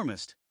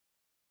nonconformist?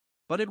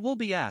 But it will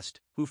be asked,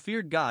 who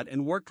feared God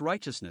and worked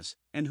righteousness,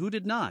 and who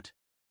did not?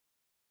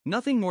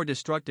 Nothing more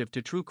destructive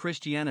to true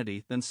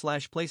Christianity than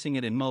placing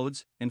it in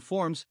modes, and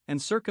forms, and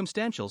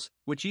circumstantials,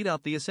 which eat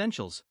out the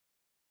essentials.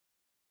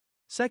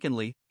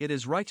 Secondly, it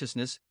is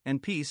righteousness,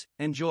 and peace,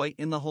 and joy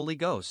in the Holy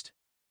Ghost.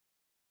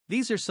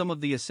 These are some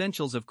of the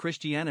essentials of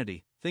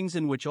Christianity, things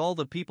in which all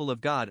the people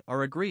of God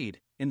are agreed,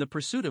 in the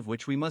pursuit of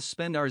which we must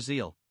spend our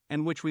zeal,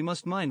 and which we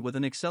must mind with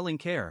an excelling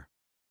care.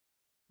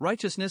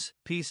 Righteousness,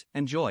 peace,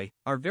 and joy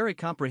are very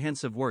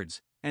comprehensive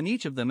words, and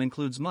each of them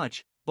includes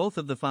much, both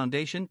of the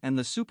foundation and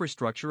the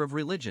superstructure of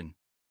religion.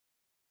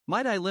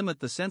 Might I limit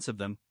the sense of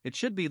them, it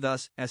should be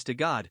thus: as to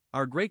God,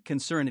 our great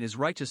concern is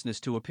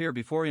righteousness, to appear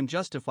before Him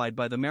justified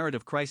by the merit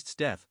of Christ's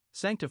death,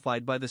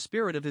 sanctified by the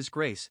Spirit of His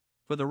grace,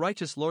 for the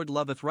righteous Lord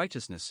loveth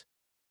righteousness.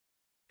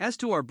 As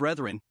to our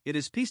brethren, it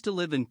is peace to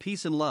live in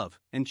peace and love,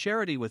 and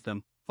charity with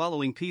them,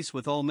 following peace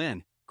with all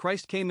men.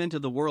 Christ came into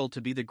the world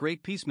to be the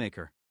great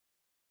peacemaker.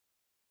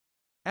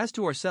 As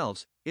to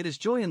ourselves, it is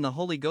joy in the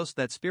Holy Ghost,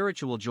 that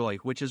spiritual joy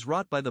which is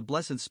wrought by the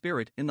blessed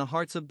Spirit in the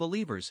hearts of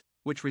believers,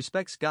 which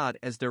respects God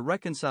as their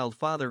reconciled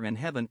Father and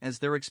heaven as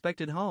their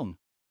expected home.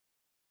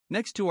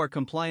 Next to our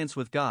compliance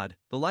with God,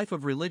 the life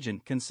of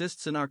religion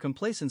consists in our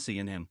complacency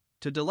in Him,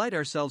 to delight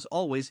ourselves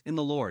always in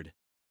the Lord.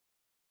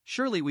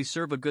 Surely we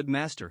serve a good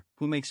Master,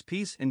 who makes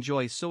peace and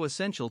joy so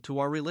essential to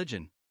our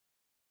religion.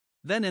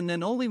 Then and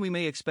then only we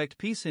may expect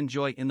peace and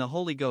joy in the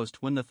Holy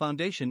Ghost when the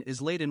foundation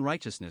is laid in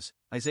righteousness,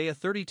 Isaiah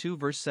 32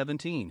 verse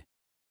 17.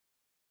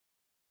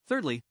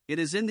 Thirdly, it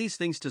is in these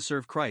things to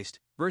serve Christ,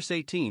 verse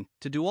 18,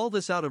 to do all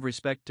this out of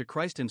respect to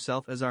Christ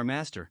Himself as our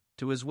Master,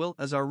 to His will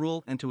as our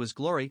rule, and to His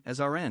glory as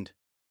our end.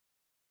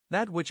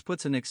 That which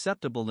puts an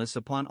acceptableness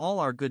upon all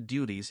our good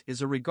duties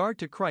is a regard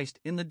to Christ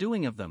in the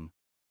doing of them.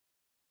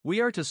 We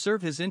are to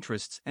serve His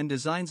interests and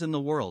designs in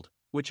the world,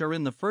 which are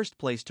in the first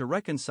place to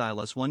reconcile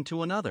us one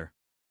to another.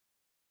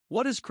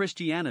 What is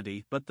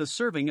Christianity but the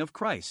serving of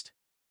Christ?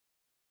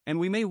 And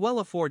we may well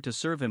afford to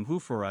serve Him who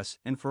for us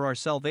and for our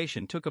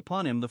salvation took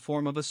upon Him the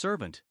form of a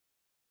servant.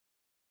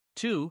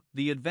 2.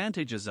 The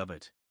advantages of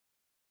it.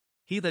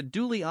 He that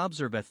duly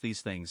observeth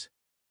these things,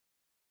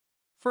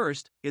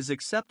 first, is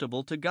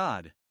acceptable to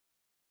God.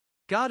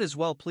 God is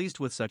well pleased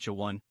with such a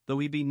one, though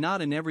he be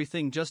not in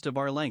everything just of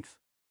our length.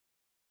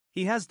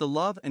 He has the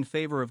love and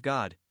favor of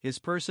God, His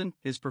person,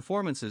 His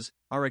performances,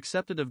 are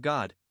accepted of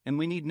God, and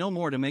we need no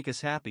more to make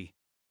us happy.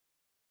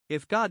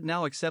 If God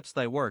now accepts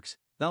thy works,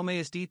 thou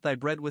mayest eat thy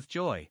bread with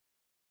joy.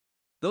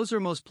 Those are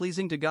most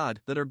pleasing to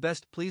God that are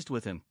best pleased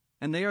with Him,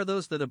 and they are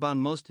those that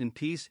abound most in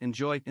peace and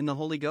joy in the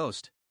Holy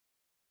Ghost.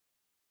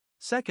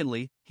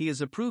 Secondly, He is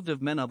approved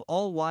of men, of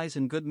all wise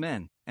and good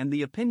men, and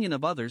the opinion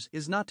of others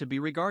is not to be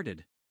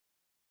regarded.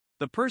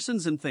 The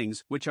persons and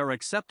things which are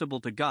acceptable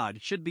to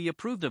God should be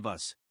approved of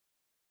us.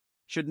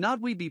 Should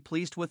not we be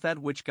pleased with that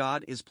which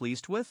God is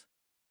pleased with?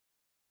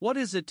 What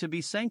is it to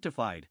be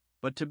sanctified,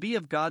 but to be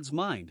of God's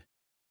mind?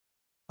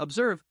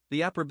 Observe,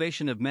 the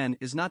approbation of men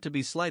is not to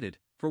be slighted,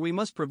 for we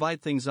must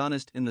provide things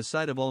honest in the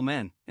sight of all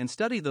men, and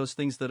study those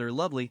things that are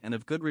lovely and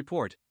of good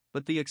report,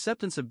 but the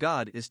acceptance of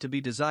God is to be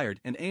desired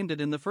and aimed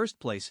at in the first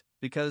place,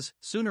 because,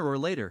 sooner or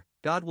later,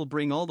 God will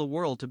bring all the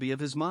world to be of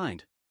His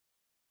mind.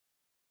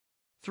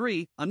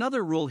 3.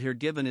 Another rule here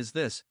given is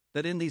this,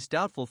 that in these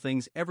doubtful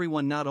things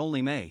everyone not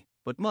only may,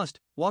 but must,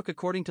 walk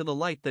according to the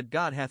light that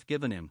God hath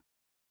given him.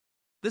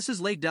 This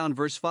is laid down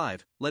verse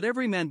 5, let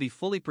every man be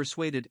fully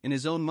persuaded in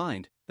his own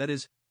mind, that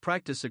is,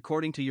 practice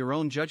according to your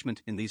own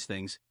judgment in these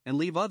things, and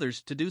leave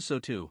others to do so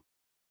too.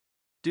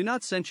 Do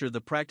not censure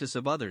the practice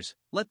of others,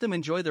 let them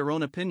enjoy their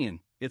own opinion,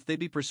 if they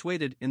be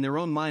persuaded in their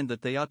own mind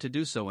that they ought to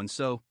do so, and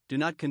so, do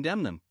not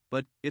condemn them,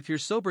 but, if your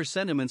sober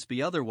sentiments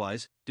be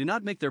otherwise, do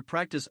not make their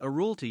practice a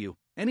rule to you,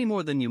 any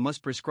more than you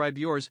must prescribe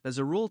yours as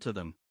a rule to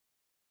them.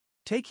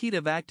 Take heed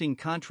of acting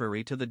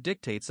contrary to the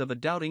dictates of a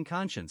doubting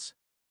conscience.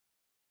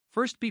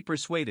 First be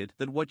persuaded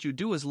that what you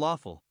do is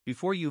lawful,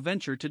 before you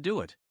venture to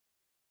do it.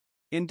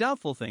 In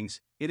doubtful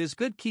things, it is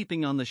good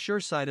keeping on the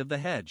sure side of the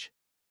hedge.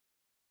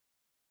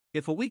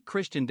 If a weak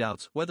Christian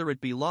doubts whether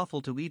it be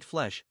lawful to eat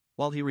flesh,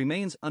 while he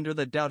remains under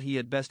the doubt he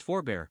had best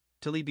forbear,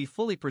 till he be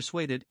fully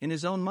persuaded in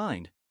his own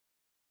mind.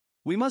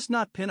 We must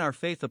not pin our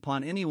faith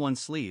upon any one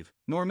sleeve,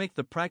 nor make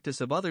the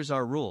practice of others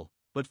our rule,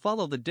 but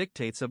follow the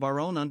dictates of our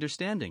own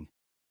understanding.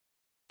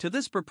 To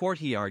this purport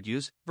he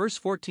argues, verse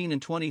 14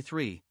 and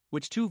 23,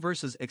 which two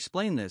verses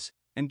explain this,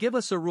 and give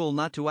us a rule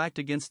not to act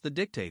against the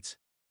dictates.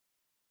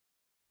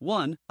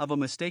 1. Of a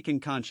mistaken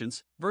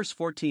conscience, verse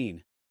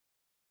 14.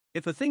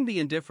 If a thing be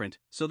indifferent,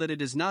 so that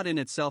it is not in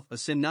itself a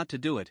sin not to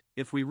do it,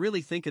 if we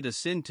really think it a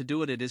sin to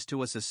do it, it is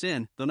to us a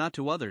sin, though not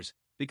to others,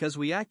 because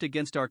we act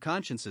against our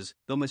consciences,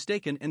 though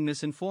mistaken and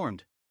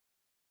misinformed.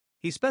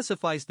 He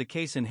specifies the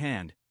case in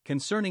hand,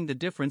 concerning the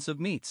difference of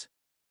meats.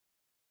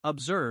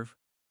 Observe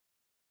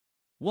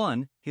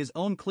 1. His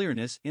own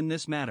clearness in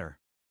this matter.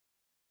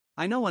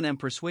 I know and am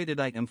persuaded,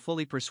 I am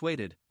fully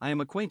persuaded, I am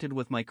acquainted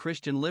with my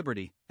Christian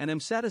liberty, and am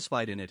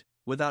satisfied in it,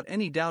 without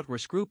any doubt or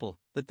scruple,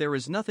 that there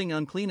is nothing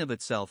unclean of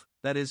itself,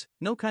 that is,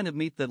 no kind of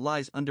meat that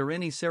lies under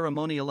any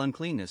ceremonial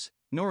uncleanness,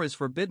 nor is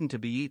forbidden to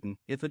be eaten,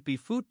 if it be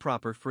food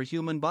proper for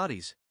human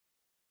bodies.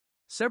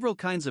 Several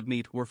kinds of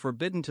meat were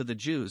forbidden to the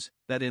Jews,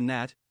 that in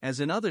that, as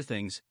in other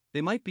things,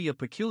 they might be a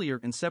peculiar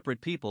and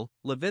separate people,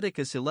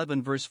 Leviticus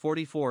 11 verse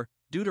 44,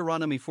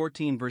 Deuteronomy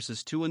 14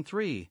 verses 2 and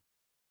 3.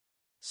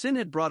 Sin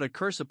had brought a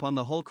curse upon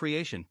the whole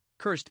creation,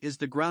 cursed is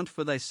the ground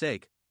for thy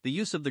sake, the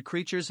use of the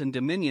creatures and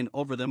dominion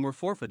over them were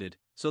forfeited,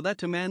 so that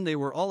to man they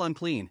were all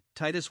unclean,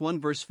 Titus 1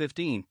 verse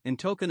 15, in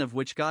token of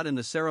which God in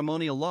the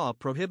ceremonial law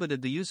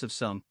prohibited the use of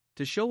some,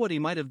 to show what he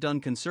might have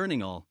done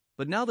concerning all,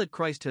 but now that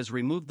Christ has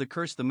removed the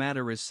curse the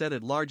matter is set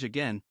at large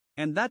again,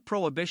 and that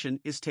prohibition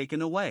is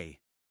taken away.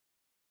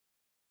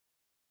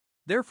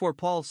 Therefore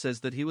Paul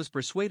says that he was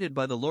persuaded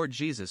by the Lord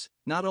Jesus,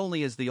 not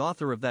only as the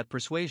author of that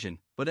persuasion,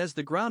 but as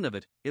the ground of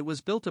it. It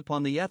was built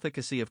upon the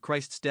efficacy of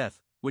Christ's death,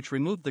 which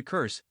removed the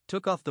curse,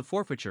 took off the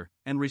forfeiture,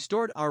 and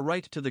restored our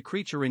right to the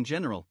creature in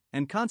general,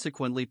 and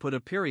consequently put a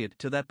period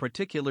to that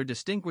particular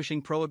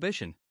distinguishing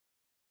prohibition.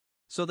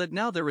 So that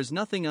now there is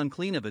nothing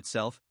unclean of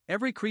itself,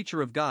 every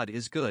creature of God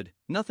is good,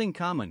 nothing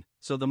common,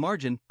 so the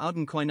margin,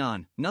 auden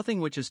koinon, nothing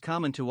which is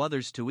common to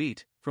others to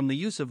eat, from the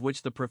use of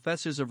which the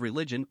professors of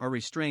religion are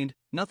restrained,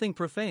 nothing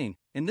profane.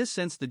 In this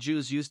sense the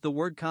Jews used the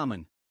word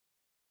common.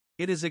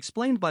 It is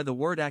explained by the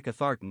word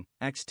akatharton,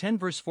 Acts 10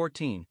 verse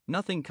 14,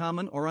 nothing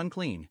common or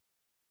unclean.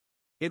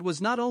 It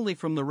was not only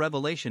from the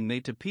revelation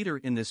made to Peter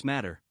in this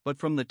matter, but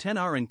from the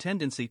tenor and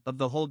tendency of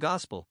the whole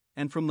gospel,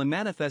 and from the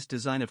manifest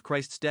design of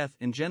Christ's death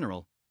in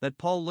general, that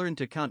Paul learned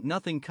to count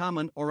nothing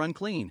common or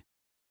unclean.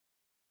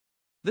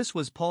 This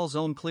was Paul's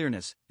own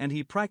clearness, and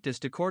he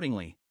practiced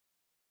accordingly.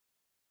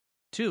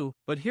 2.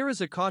 But here is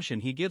a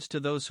caution he gives to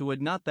those who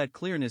had not that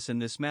clearness in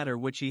this matter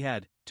which he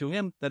had. To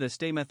him that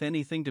esteemeth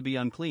anything to be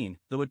unclean,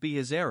 though it be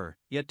his error,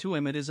 yet to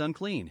him it is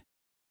unclean.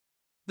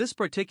 This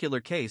particular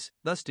case,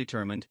 thus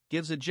determined,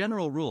 gives a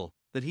general rule,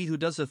 that he who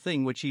does a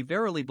thing which he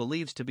verily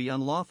believes to be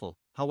unlawful,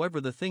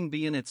 however the thing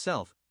be in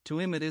itself, to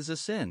him it is a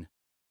sin.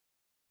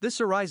 This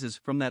arises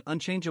from that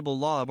unchangeable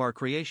law of our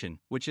creation,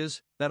 which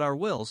is, that our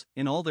wills,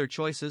 in all their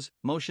choices,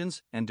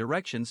 motions, and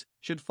directions,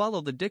 should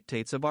follow the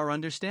dictates of our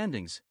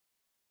understandings.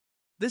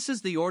 This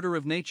is the order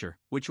of nature,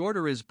 which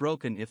order is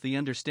broken if the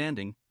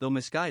understanding, though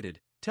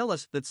misguided, tell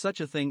us that such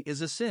a thing is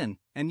a sin,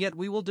 and yet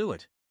we will do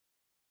it.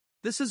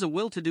 This is a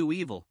will to do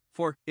evil,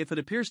 for, if it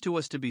appears to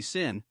us to be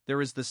sin,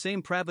 there is the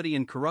same pravity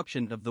and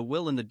corruption of the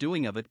will in the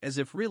doing of it as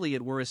if really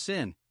it were a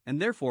sin,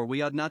 and therefore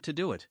we ought not to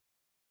do it.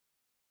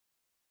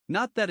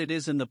 Not that it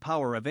is in the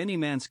power of any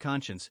man's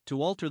conscience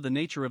to alter the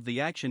nature of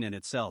the action in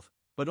itself,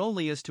 but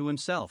only as to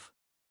himself.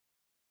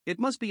 It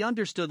must be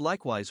understood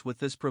likewise with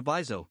this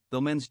proviso,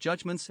 though men's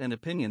judgments and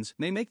opinions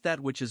may make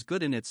that which is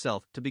good in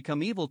itself to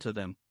become evil to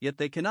them, yet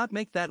they cannot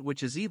make that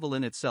which is evil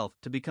in itself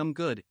to become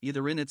good,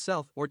 either in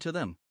itself or to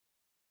them.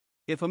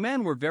 If a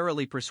man were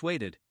verily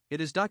persuaded,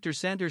 it is Dr.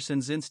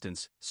 Sanderson's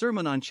instance,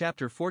 sermon on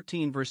chapter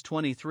 14 verse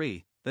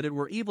 23, that it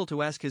were evil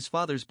to ask his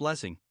father's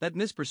blessing, that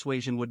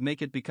mispersuasion would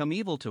make it become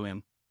evil to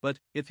him. But,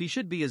 if he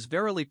should be as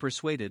verily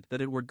persuaded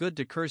that it were good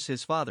to curse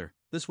his father,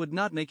 this would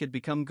not make it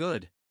become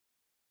good.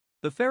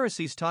 The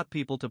Pharisees taught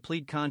people to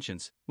plead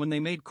conscience, when they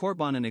made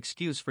Korban an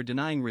excuse for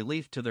denying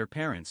relief to their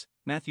parents,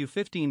 Matthew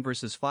 15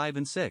 verses 5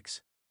 and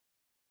 6.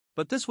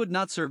 But this would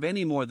not serve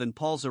any more than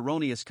Paul's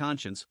erroneous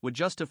conscience would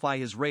justify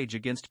his rage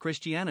against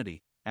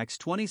Christianity, Acts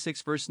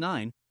 26 verse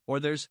 9, or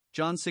there's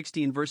John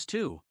 16 verse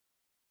 2.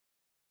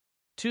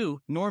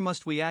 2. Nor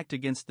must we act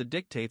against the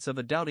dictates of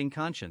a doubting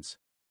conscience.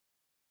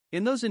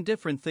 In those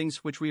indifferent things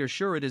which we are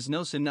sure it is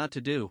no sin not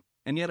to do,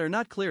 and yet are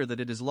not clear that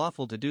it is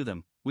lawful to do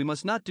them, we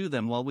must not do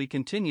them while we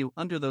continue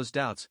under those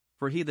doubts,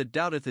 for he that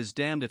doubteth is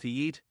damned if he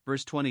eat,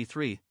 verse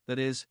 23, that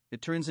is,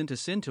 it turns into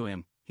sin to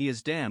him, he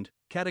is damned,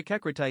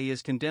 katekekratai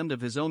is condemned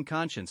of his own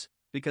conscience,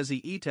 because he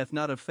eateth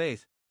not of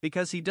faith,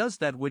 because he does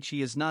that which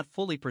he is not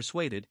fully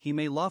persuaded he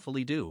may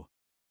lawfully do.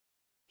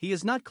 He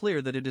is not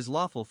clear that it is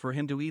lawful for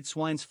him to eat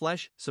swine's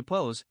flesh,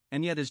 suppose,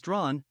 and yet is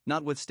drawn,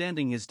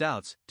 notwithstanding his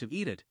doubts, to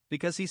eat it,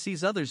 because he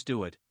sees others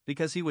do it,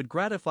 because he would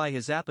gratify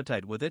his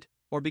appetite with it,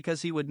 or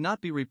because he would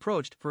not be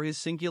reproached for his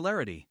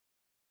singularity.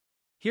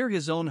 Here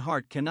his own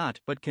heart cannot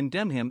but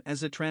condemn him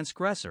as a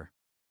transgressor.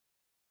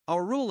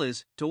 Our rule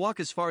is, to walk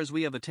as far as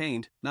we have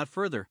attained, not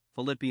further,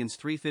 Philippians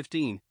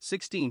 3:15,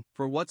 16,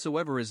 for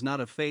whatsoever is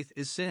not of faith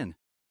is sin.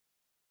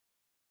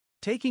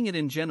 Taking it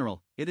in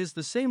general, it is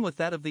the same with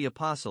that of the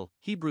Apostle,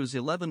 Hebrews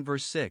 11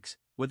 verse 6,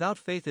 without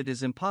faith it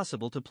is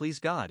impossible to please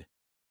God.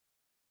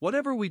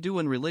 Whatever we do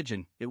in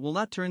religion, it will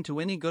not turn to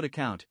any good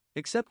account,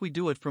 except we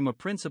do it from a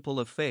principle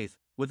of faith,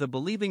 with a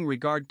believing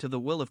regard to the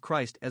will of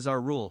Christ as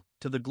our rule,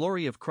 to the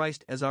glory of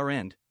Christ as our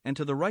end, and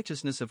to the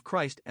righteousness of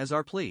Christ as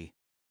our plea.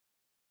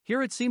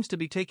 Here it seems to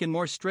be taken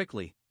more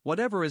strictly,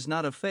 whatever is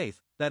not of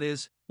faith, that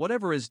is,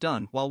 whatever is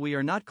done while we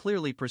are not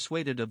clearly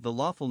persuaded of the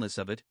lawfulness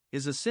of it,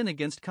 is a sin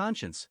against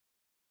conscience.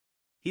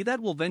 He that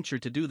will venture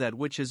to do that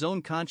which his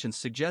own conscience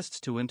suggests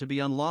to him to be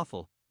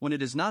unlawful, when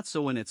it is not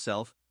so in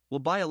itself, will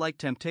by a like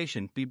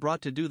temptation be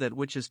brought to do that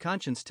which his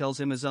conscience tells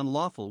him is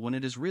unlawful when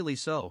it is really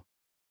so.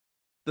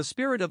 The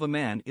spirit of a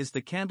man is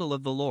the candle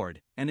of the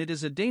Lord, and it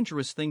is a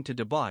dangerous thing to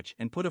debauch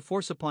and put a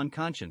force upon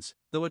conscience,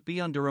 though it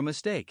be under a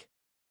mistake.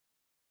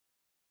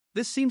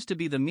 This seems to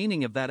be the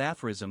meaning of that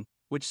aphorism,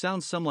 which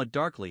sounds somewhat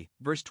darkly,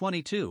 verse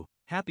 22,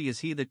 happy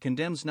is he that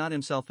condemns not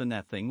himself in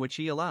that thing which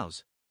he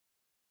allows.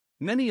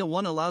 Many a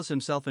one allows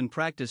himself in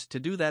practice to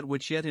do that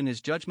which yet in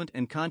his judgment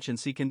and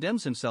conscience he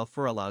condemns himself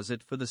for, allows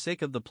it for the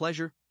sake of the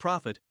pleasure,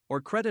 profit,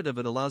 or credit of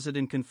it, allows it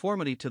in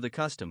conformity to the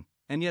custom,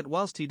 and yet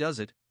whilst he does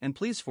it, and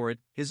pleads for it,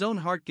 his own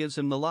heart gives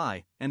him the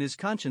lie, and his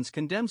conscience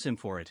condemns him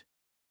for it.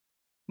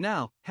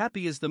 Now,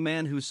 happy is the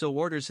man who so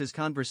orders his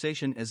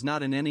conversation as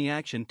not in any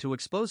action to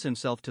expose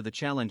himself to the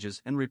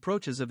challenges and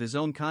reproaches of his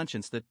own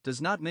conscience, that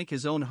does not make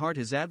his own heart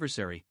his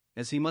adversary,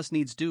 as he must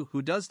needs do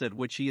who does that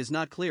which he is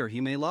not clear he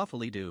may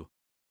lawfully do.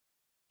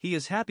 He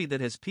is happy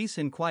that has peace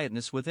and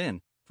quietness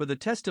within, for the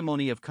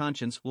testimony of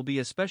conscience will be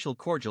especial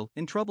cordial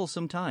in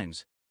troublesome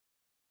times.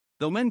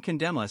 Though men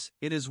condemn us,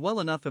 it is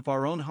well enough if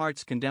our own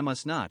hearts condemn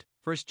us not,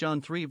 1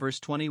 John 3 verse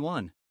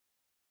 21.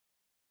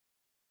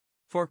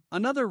 For,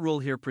 another rule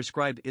here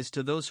prescribed is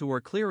to those who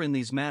are clear in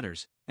these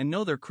matters, and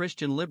know their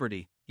Christian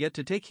liberty, yet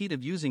to take heed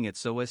of using it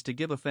so as to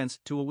give offense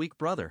to a weak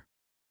brother.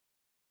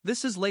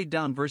 This is laid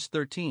down verse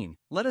 13,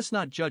 let us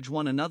not judge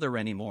one another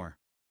any more.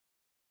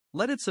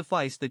 Let it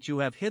suffice that you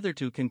have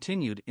hitherto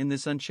continued in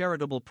this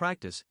uncharitable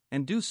practice,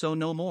 and do so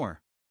no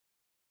more.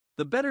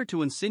 The better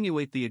to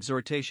insinuate the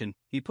exhortation,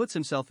 he puts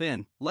himself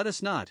in, let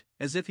us not,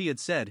 as if he had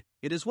said,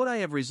 it is what I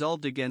have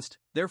resolved against,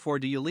 therefore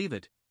do you leave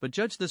it, but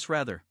judge this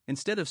rather,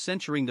 instead of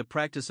censuring the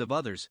practice of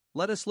others,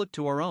 let us look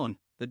to our own,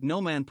 that no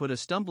man put a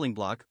stumbling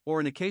block, or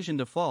an occasion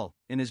to fall,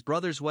 in his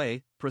brother's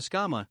way,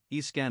 proscama, e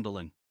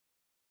scandalon.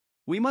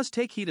 We must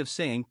take heed of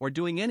saying or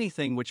doing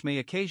anything which may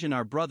occasion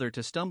our brother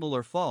to stumble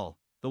or fall.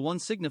 The one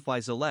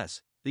signifies a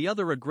less, the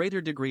other a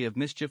greater degree of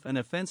mischief and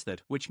offense,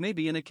 that which may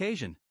be an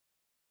occasion.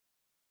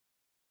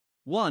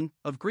 1.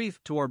 Of grief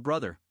to our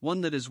brother,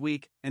 one that is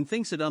weak, and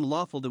thinks it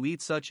unlawful to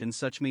eat such and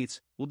such meats,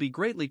 will be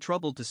greatly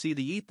troubled to see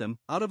thee eat them,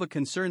 out of a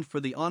concern for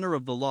the honor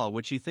of the law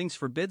which he thinks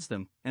forbids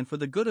them, and for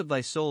the good of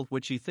thy soul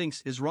which he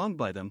thinks is wronged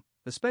by them,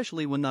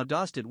 especially when thou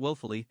dost it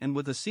wilfully and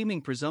with a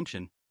seeming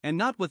presumption, and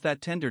not with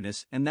that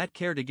tenderness and that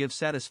care to give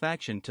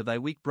satisfaction to thy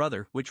weak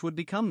brother which would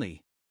become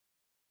thee.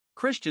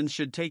 Christians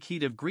should take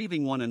heed of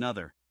grieving one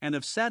another, and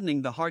of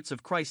saddening the hearts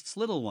of Christ's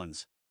little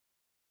ones.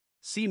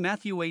 See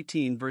Matthew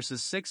 18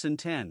 verses 6 and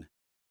 10.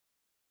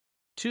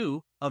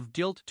 2. Of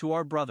guilt to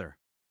our brother.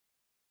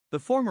 The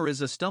former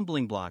is a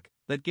stumbling block,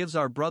 that gives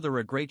our brother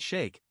a great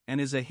shake,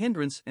 and is a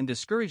hindrance and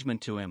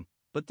discouragement to him,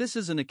 but this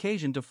is an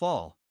occasion to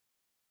fall.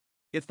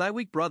 If thy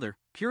weak brother,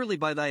 purely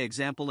by thy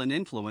example and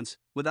influence,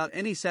 without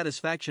any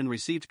satisfaction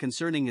received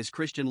concerning his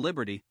Christian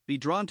liberty, be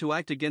drawn to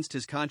act against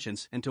his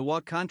conscience and to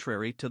walk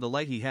contrary to the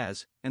light he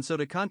has, and so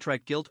to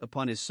contract guilt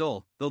upon his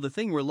soul, though the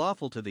thing were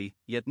lawful to thee,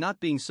 yet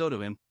not being so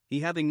to him, he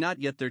having not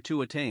yet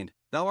thereto attained,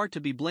 thou art to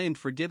be blamed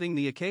for giving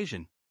the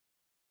occasion.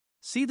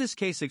 See this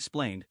case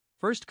explained,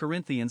 1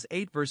 Corinthians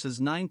 8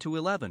 verses 9 to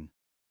 11.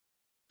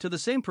 To the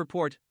same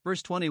purport,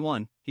 verse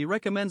 21, he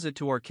recommends it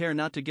to our care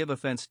not to give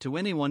offense to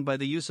anyone by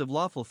the use of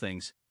lawful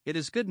things. It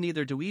is good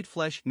neither to eat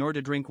flesh nor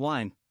to drink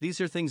wine,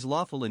 these are things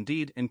lawful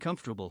indeed and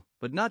comfortable,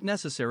 but not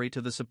necessary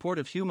to the support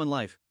of human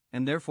life,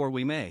 and therefore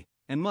we may,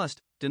 and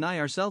must, deny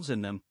ourselves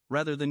in them,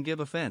 rather than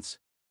give offense.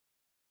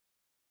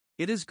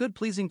 It is good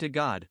pleasing to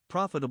God,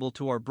 profitable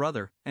to our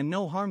brother, and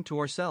no harm to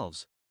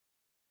ourselves.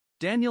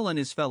 Daniel and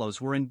his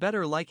fellows were in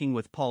better liking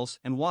with pulse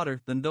and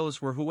water than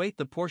those were who ate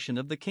the portion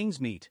of the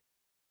king's meat.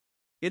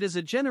 It is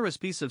a generous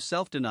piece of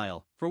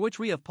self-denial, for which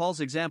we have Paul's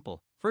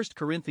example, 1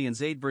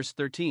 Corinthians 8 verse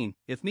 13,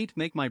 if meat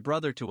make my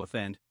brother to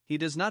offend, he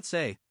does not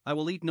say, I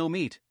will eat no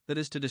meat, that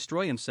is to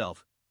destroy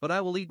himself, but I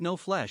will eat no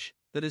flesh,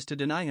 that is to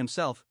deny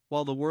himself,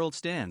 while the world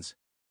stands.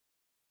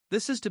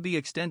 This is to be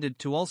extended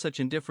to all such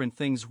indifferent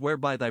things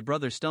whereby thy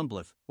brother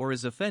stumbleth, or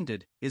is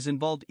offended, is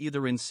involved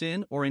either in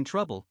sin or in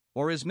trouble,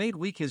 or is made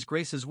weak, his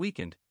grace is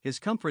weakened, his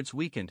comforts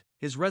weakened,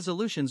 his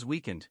resolutions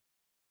weakened.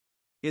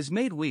 Is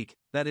made weak,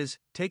 that is,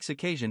 takes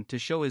occasion to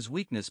show his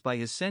weakness by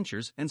his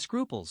censures and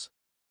scruples.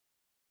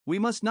 We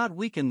must not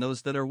weaken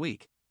those that are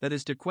weak, that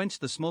is to quench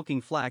the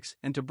smoking flax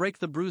and to break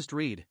the bruised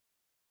reed.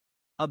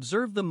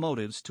 Observe the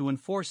motives to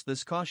enforce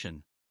this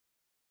caution.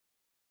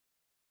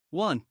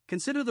 1.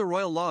 Consider the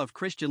royal law of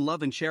Christian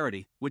love and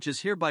charity, which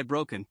is hereby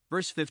broken.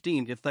 Verse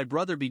 15, if thy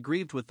brother be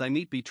grieved with thy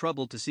meat, be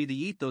troubled to see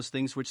thee eat those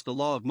things which the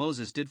law of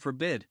Moses did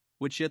forbid,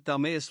 which yet thou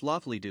mayest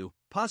lawfully do.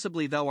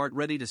 Possibly thou art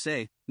ready to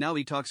say, now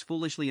he talks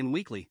foolishly and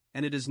weakly,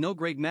 and it is no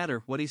great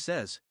matter what he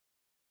says.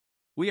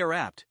 We are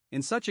apt,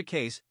 in such a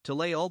case, to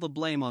lay all the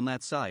blame on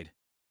that side.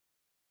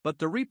 But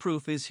the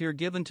reproof is here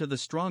given to the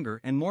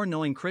stronger and more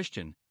knowing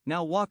Christian,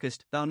 now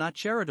walkest thou not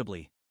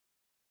charitably.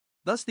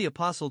 Thus the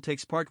apostle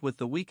takes part with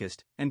the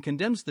weakest, and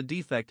condemns the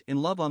defect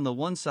in love on the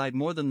one side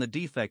more than the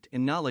defect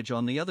in knowledge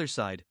on the other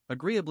side,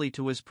 agreeably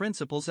to his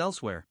principles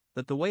elsewhere,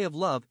 that the way of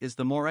love is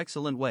the more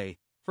excellent way.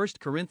 1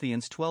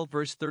 Corinthians 12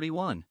 verse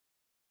 31.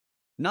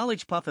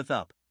 Knowledge puffeth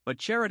up, but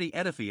charity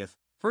edifieth.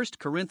 1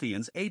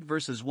 Corinthians 8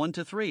 verses 1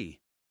 to 3.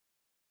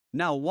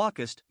 Now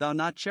walkest thou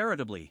not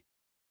charitably.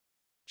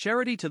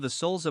 Charity to the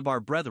souls of our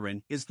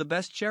brethren is the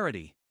best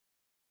charity.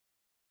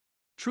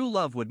 True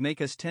love would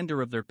make us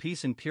tender of their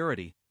peace and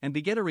purity, and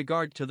beget a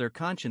regard to their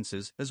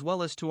consciences as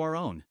well as to our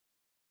own.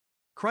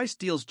 Christ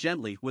deals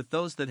gently with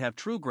those that have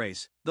true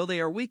grace, though they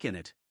are weak in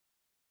it.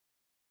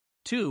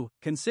 2.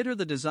 Consider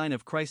the design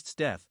of Christ's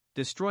death,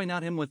 destroy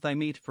not him with thy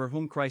meat for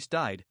whom Christ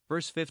died.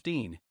 Verse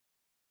 15.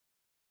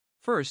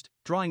 First,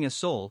 drawing a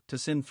soul to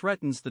sin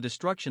threatens the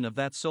destruction of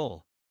that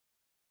soul.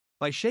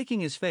 By shaking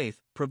his faith,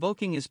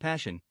 provoking his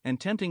passion, and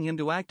tempting him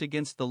to act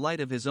against the light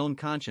of his own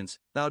conscience,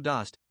 thou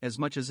dost, as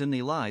much as in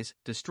thee lies,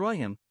 destroy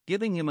him,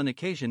 giving him an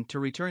occasion to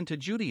return to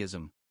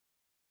Judaism.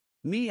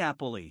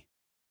 Neapoli.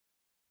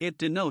 It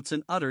denotes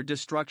an utter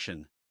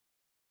destruction.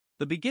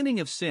 The beginning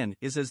of sin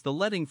is as the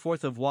letting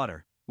forth of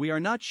water. We are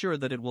not sure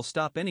that it will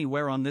stop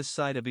anywhere on this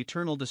side of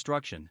eternal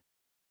destruction.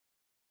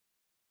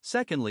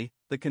 Secondly,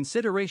 the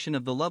consideration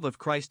of the love of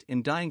Christ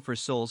in dying for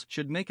souls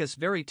should make us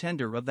very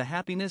tender of the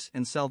happiness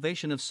and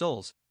salvation of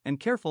souls, and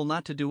careful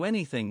not to do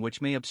anything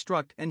which may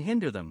obstruct and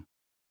hinder them.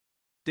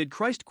 Did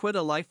Christ quit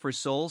a life for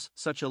souls,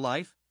 such a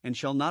life, and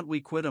shall not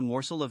we quit a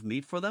morsel of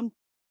meat for them?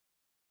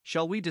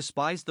 Shall we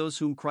despise those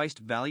whom Christ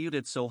valued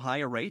at so high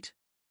a rate?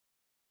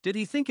 Did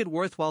he think it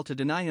worthwhile to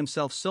deny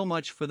himself so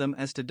much for them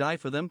as to die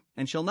for them,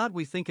 and shall not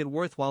we think it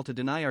worthwhile to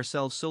deny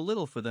ourselves so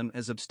little for them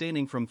as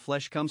abstaining from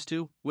flesh comes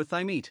to, with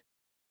thy meat?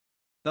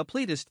 Thou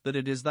pleadest that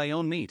it is thy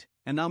own meat,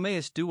 and thou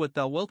mayest do what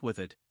thou wilt with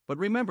it, but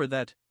remember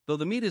that, though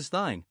the meat is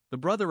thine, the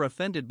brother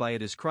offended by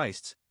it is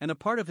Christ's, and a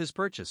part of his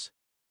purchase.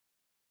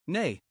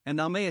 Nay, and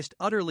thou mayest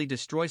utterly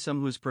destroy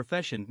some whose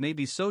profession may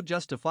be so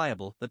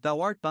justifiable that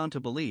thou art bound to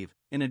believe,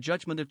 in a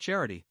judgment of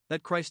charity,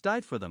 that Christ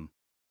died for them.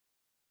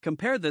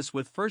 Compare this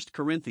with 1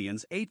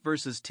 Corinthians 8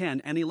 verses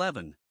 10 and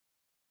 11.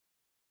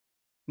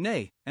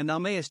 Nay, and thou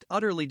mayest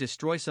utterly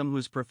destroy some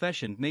whose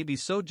profession may be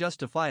so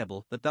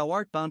justifiable that thou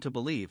art bound to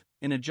believe,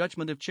 in a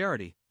judgment of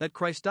charity, that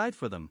Christ died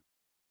for them.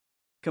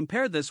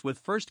 Compare this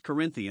with 1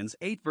 Corinthians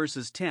 8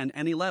 verses 10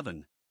 and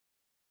 11.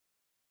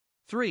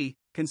 3.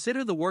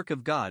 Consider the work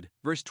of God.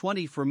 Verse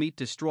 20, for meat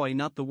destroy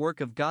not the work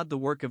of God, the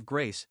work of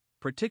grace,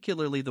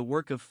 particularly the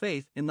work of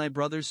faith in thy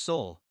brother's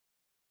soul.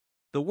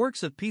 The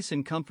works of peace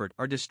and comfort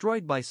are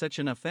destroyed by such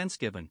an offense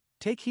given.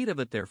 Take heed of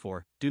it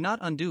therefore, do not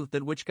undo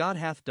that which God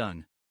hath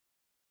done.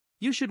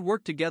 You should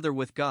work together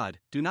with God,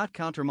 do not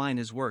countermine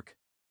his work.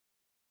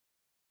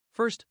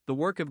 First, the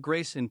work of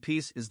grace and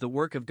peace is the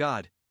work of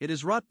God, it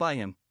is wrought by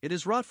him, it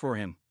is wrought for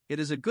him, it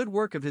is a good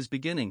work of his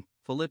beginning.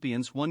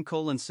 Philippians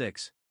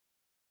 1:6.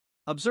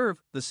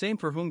 Observe, the same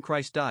for whom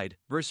Christ died,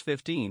 verse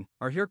 15,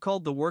 are here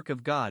called the work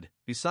of God.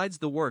 Besides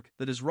the work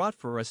that is wrought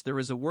for us, there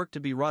is a work to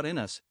be wrought in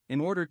us,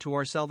 in order to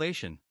our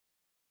salvation.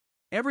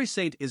 Every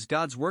saint is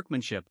God's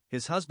workmanship,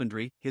 his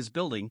husbandry, his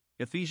building.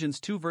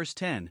 Ephesians 2 verse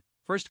 10,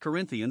 1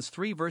 Corinthians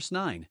 3 verse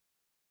 9.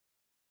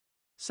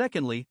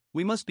 Secondly,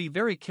 we must be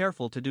very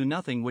careful to do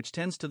nothing which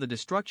tends to the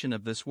destruction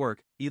of this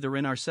work, either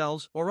in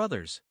ourselves or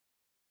others.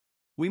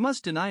 We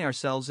must deny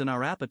ourselves in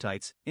our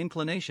appetites,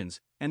 inclinations,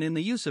 and in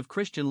the use of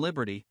Christian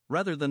liberty,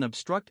 rather than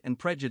obstruct and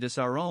prejudice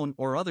our own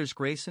or others'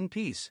 grace and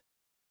peace.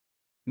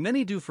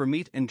 Many do for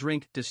meat and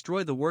drink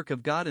destroy the work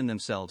of God in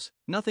themselves,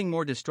 nothing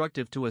more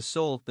destructive to a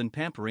soul than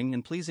pampering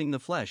and pleasing the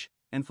flesh,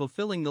 and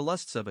fulfilling the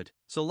lusts of it,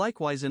 so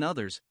likewise in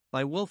others,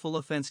 by wilful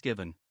offense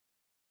given.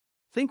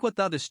 Think what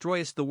thou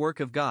destroyest the work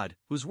of God,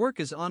 whose work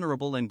is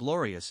honorable and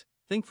glorious.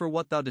 Think for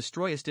what thou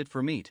destroyest it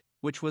for meat,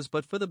 which was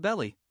but for the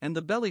belly, and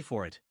the belly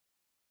for it.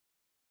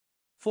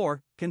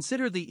 4.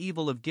 Consider the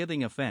evil of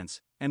giving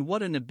offense, and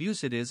what an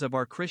abuse it is of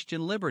our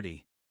Christian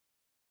liberty.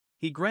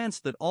 he grants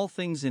that all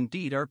things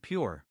indeed are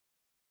pure.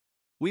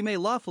 We may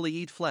lawfully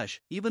eat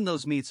flesh, even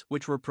those meats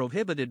which were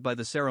prohibited by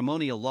the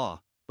ceremonial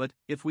law, but,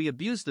 if we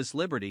abuse this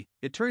liberty,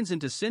 it turns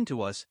into sin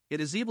to us, it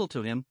is evil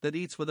to him that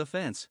eats with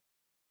offense.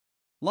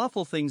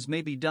 Lawful things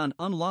may be done,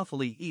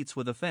 unlawfully eats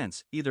with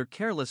offense, either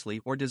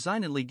carelessly or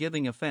designedly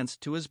giving offense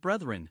to his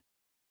brethren.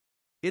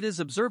 It is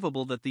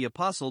observable that the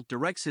apostle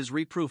directs his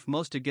reproof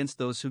most against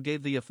those who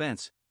gave the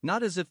offense,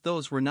 not as if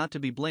those were not to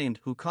be blamed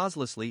who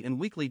causelessly and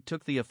weakly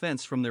took the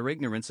offense from their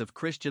ignorance of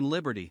Christian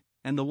liberty,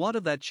 and the want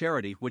of that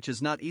charity which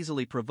is not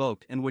easily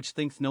provoked and which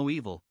thinketh no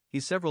evil. He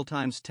several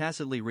times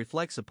tacitly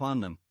reflects upon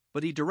them,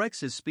 but he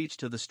directs his speech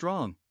to the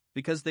strong,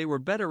 because they were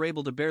better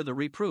able to bear the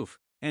reproof,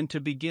 and to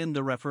begin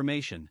the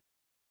reformation.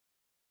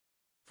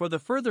 For the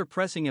further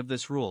pressing of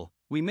this rule,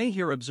 we may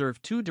here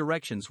observe two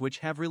directions which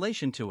have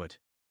relation to it.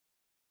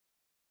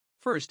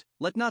 First,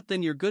 let not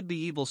then your good be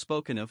evil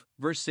spoken of.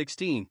 Verse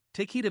 16,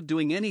 take heed of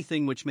doing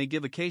anything which may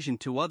give occasion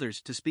to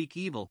others to speak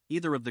evil,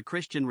 either of the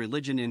Christian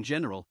religion in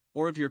general,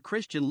 or of your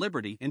Christian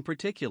liberty in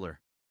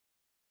particular.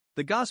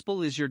 The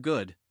gospel is your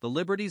good, the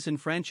liberties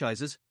and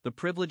franchises, the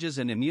privileges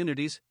and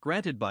immunities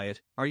granted by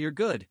it, are your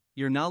good,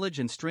 your knowledge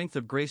and strength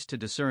of grace to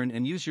discern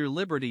and use your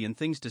liberty in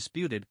things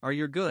disputed are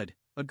your good,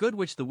 a good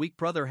which the weak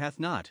brother hath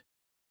not.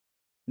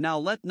 Now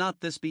let not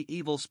this be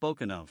evil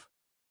spoken of.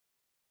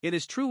 It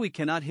is true we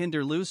cannot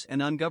hinder loose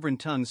and ungoverned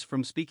tongues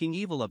from speaking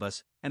evil of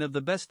us, and of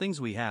the best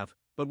things we have,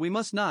 but we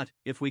must not,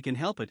 if we can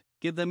help it,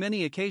 give them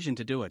any occasion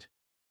to do it.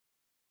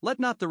 Let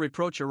not the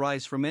reproach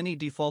arise from any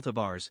default of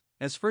ours,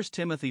 as 1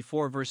 Timothy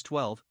 4 verse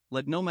 12,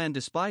 let no man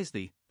despise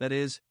thee, that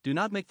is, do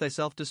not make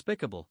thyself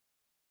despicable.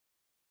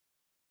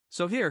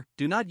 So here,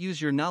 do not use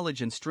your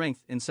knowledge and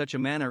strength in such a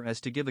manner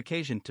as to give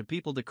occasion to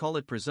people to call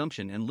it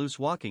presumption and loose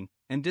walking,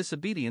 and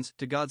disobedience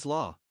to God's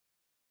law.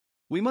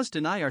 We must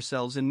deny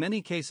ourselves in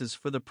many cases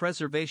for the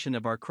preservation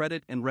of our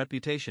credit and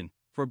reputation,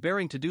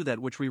 forbearing to do that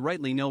which we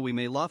rightly know we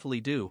may lawfully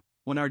do,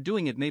 when our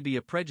doing it may be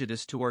a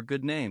prejudice to our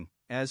good name,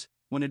 as,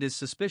 when it is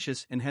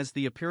suspicious and has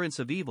the appearance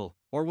of evil,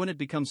 or when it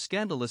becomes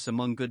scandalous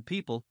among good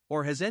people,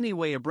 or has any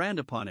way a brand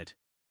upon it.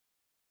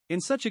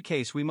 In such a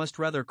case we must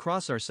rather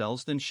cross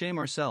ourselves than shame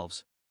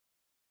ourselves.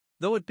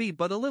 Though it be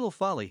but a little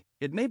folly,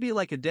 it may be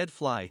like a dead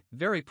fly,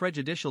 very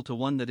prejudicial to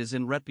one that is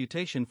in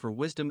reputation for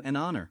wisdom and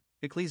honor.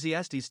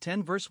 Ecclesiastes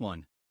 10 verse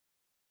 1.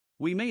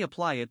 We may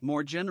apply it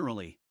more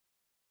generally.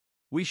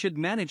 We should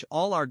manage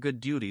all our good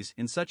duties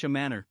in such a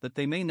manner that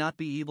they may not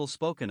be evil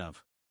spoken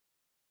of.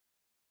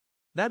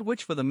 That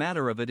which for the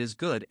matter of it is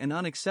good and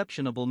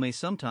unexceptionable may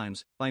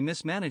sometimes, by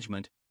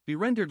mismanagement, be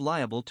rendered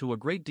liable to a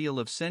great deal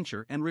of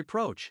censure and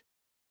reproach.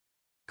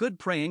 Good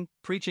praying,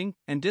 preaching,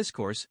 and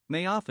discourse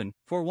may often,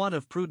 for want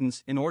of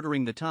prudence in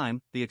ordering the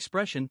time, the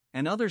expression,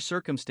 and other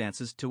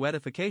circumstances to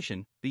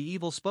edification, be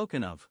evil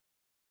spoken of.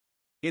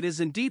 It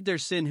is indeed their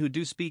sin who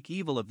do speak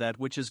evil of that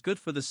which is good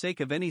for the sake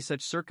of any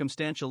such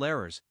circumstantial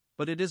errors,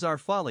 but it is our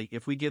folly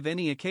if we give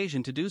any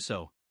occasion to do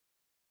so.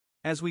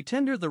 As we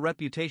tender the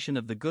reputation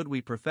of the good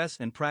we profess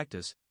and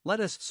practice,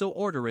 let us so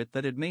order it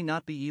that it may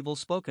not be evil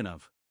spoken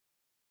of.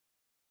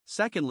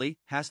 Secondly,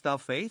 hast thou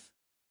faith?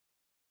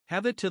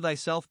 Have it to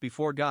thyself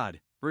before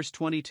God. Verse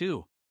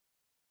 22.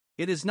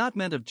 It is not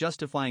meant of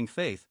justifying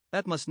faith,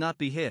 that must not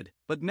be hid,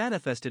 but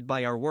manifested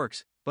by our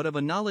works, but of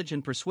a knowledge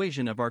and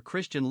persuasion of our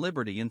Christian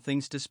liberty in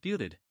things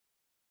disputed.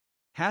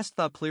 Hast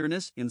thou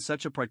clearness in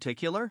such a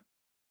particular?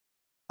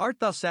 Art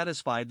thou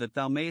satisfied that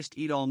thou mayest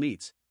eat all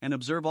meats, and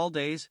observe all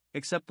days,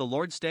 except the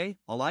Lord's day,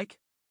 alike?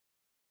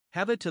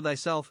 Have it to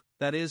thyself,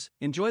 that is,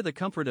 enjoy the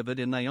comfort of it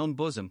in thy own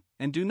bosom,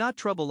 and do not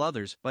trouble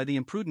others by the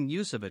imprudent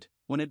use of it,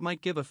 when it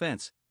might give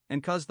offense,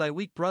 and cause thy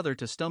weak brother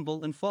to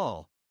stumble and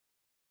fall.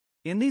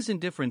 In these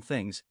indifferent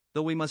things,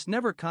 though we must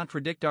never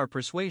contradict our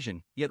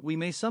persuasion, yet we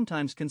may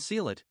sometimes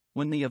conceal it,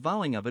 when the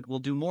avowing of it will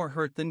do more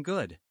hurt than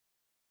good.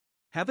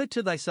 Have it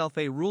to thyself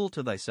a rule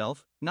to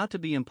thyself, not to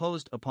be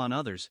imposed upon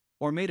others,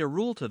 or made a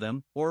rule to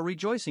them, or a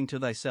rejoicing to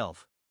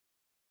thyself.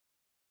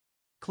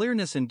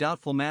 Clearness in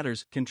doubtful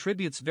matters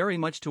contributes very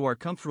much to our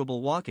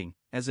comfortable walking,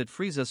 as it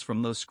frees us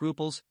from those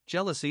scruples,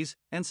 jealousies,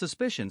 and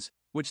suspicions,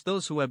 which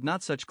those who have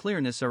not such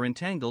clearness are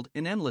entangled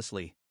in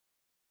endlessly.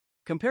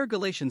 Compare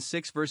Galatians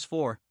 6 verse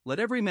 4, let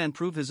every man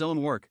prove his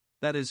own work,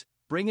 that is,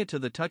 bring it to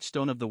the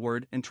touchstone of the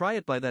word and try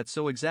it by that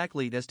so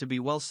exactly as to be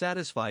well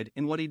satisfied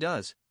in what he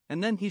does,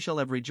 and then he shall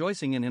have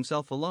rejoicing in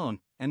himself alone,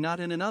 and not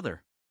in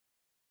another.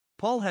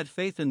 Paul had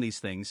faith in these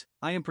things.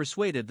 I am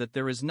persuaded that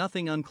there is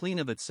nothing unclean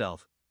of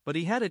itself, but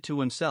he had it to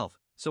himself,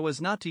 so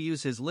as not to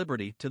use his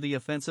liberty to the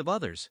offense of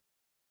others.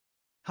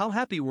 How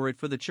happy were it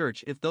for the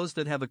church if those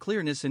that have a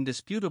clearness in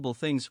disputable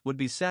things would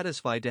be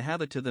satisfied to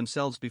have it to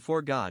themselves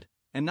before God,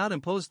 and not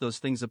impose those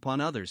things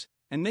upon others,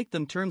 and make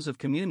them terms of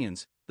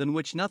communions, than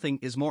which nothing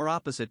is more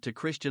opposite to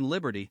Christian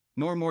liberty,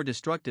 nor more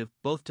destructive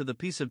both to the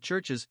peace of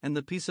churches and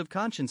the peace of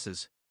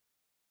consciences.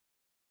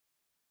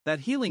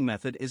 That healing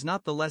method is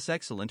not the less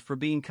excellent for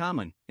being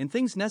common. In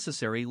things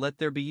necessary let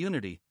there be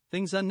unity,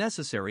 things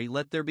unnecessary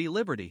let there be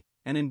liberty,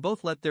 and in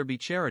both let there be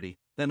charity,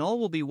 then all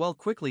will be well.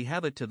 Quickly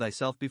have it to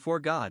thyself before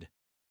God.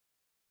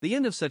 The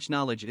end of such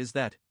knowledge is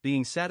that,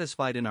 being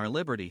satisfied in our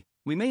liberty,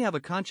 we may have a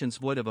conscience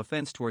void of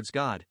offense towards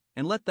God,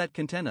 and let that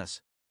content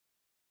us.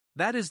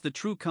 That is the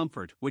true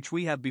comfort which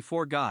we have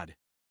before God.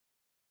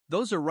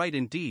 Those are right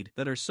indeed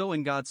that are so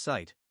in God's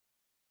sight.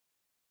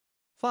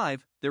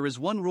 5. There is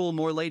one rule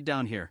more laid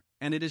down here,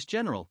 and it is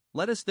general.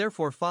 Let us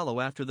therefore follow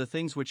after the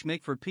things which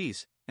make for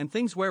peace, and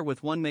things wherewith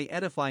one may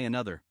edify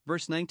another.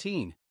 Verse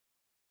 19.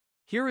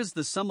 Here is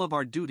the sum of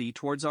our duty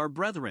towards our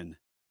brethren.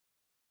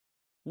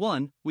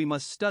 1. We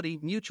must study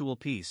mutual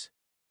peace.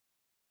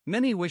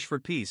 Many wish for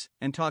peace,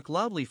 and talk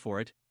loudly for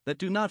it, that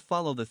do not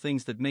follow the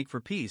things that make for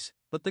peace,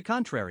 but the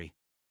contrary.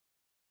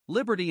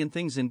 Liberty in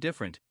things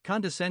indifferent,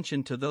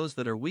 condescension to those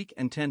that are weak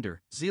and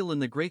tender, zeal in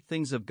the great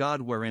things of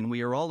God wherein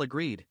we are all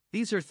agreed,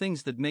 these are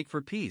things that make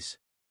for peace.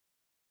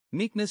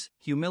 Meekness,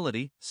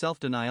 humility,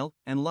 self-denial,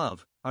 and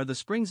love are the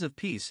springs of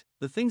peace,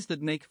 the things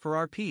that make for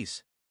our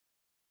peace.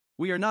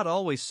 We are not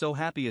always so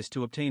happy as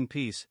to obtain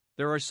peace,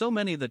 there are so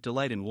many that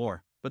delight in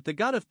war, but the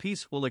God of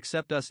peace will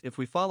accept us if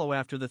we follow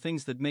after the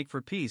things that make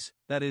for peace,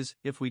 that is,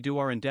 if we do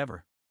our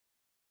endeavor.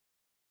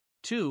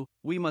 2.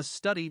 We must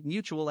study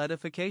mutual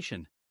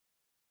edification.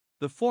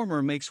 The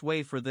former makes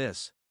way for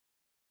this.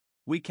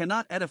 We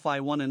cannot edify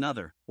one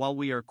another while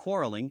we are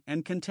quarreling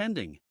and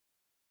contending.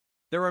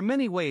 There are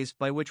many ways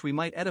by which we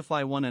might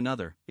edify one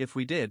another, if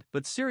we did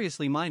but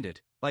seriously mind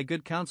it, by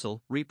good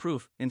counsel,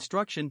 reproof,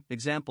 instruction,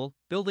 example,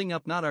 building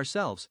up not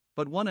ourselves,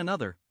 but one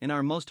another, in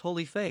our most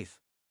holy faith.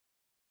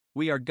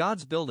 We are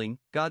God's building,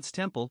 God's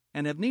temple,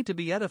 and have need to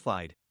be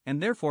edified,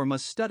 and therefore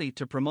must study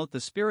to promote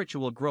the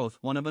spiritual growth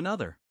one of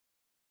another.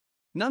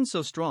 None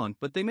so strong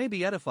but they may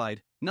be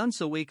edified, none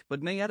so weak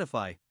but may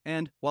edify,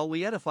 and, while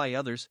we edify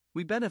others,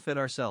 we benefit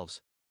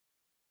ourselves.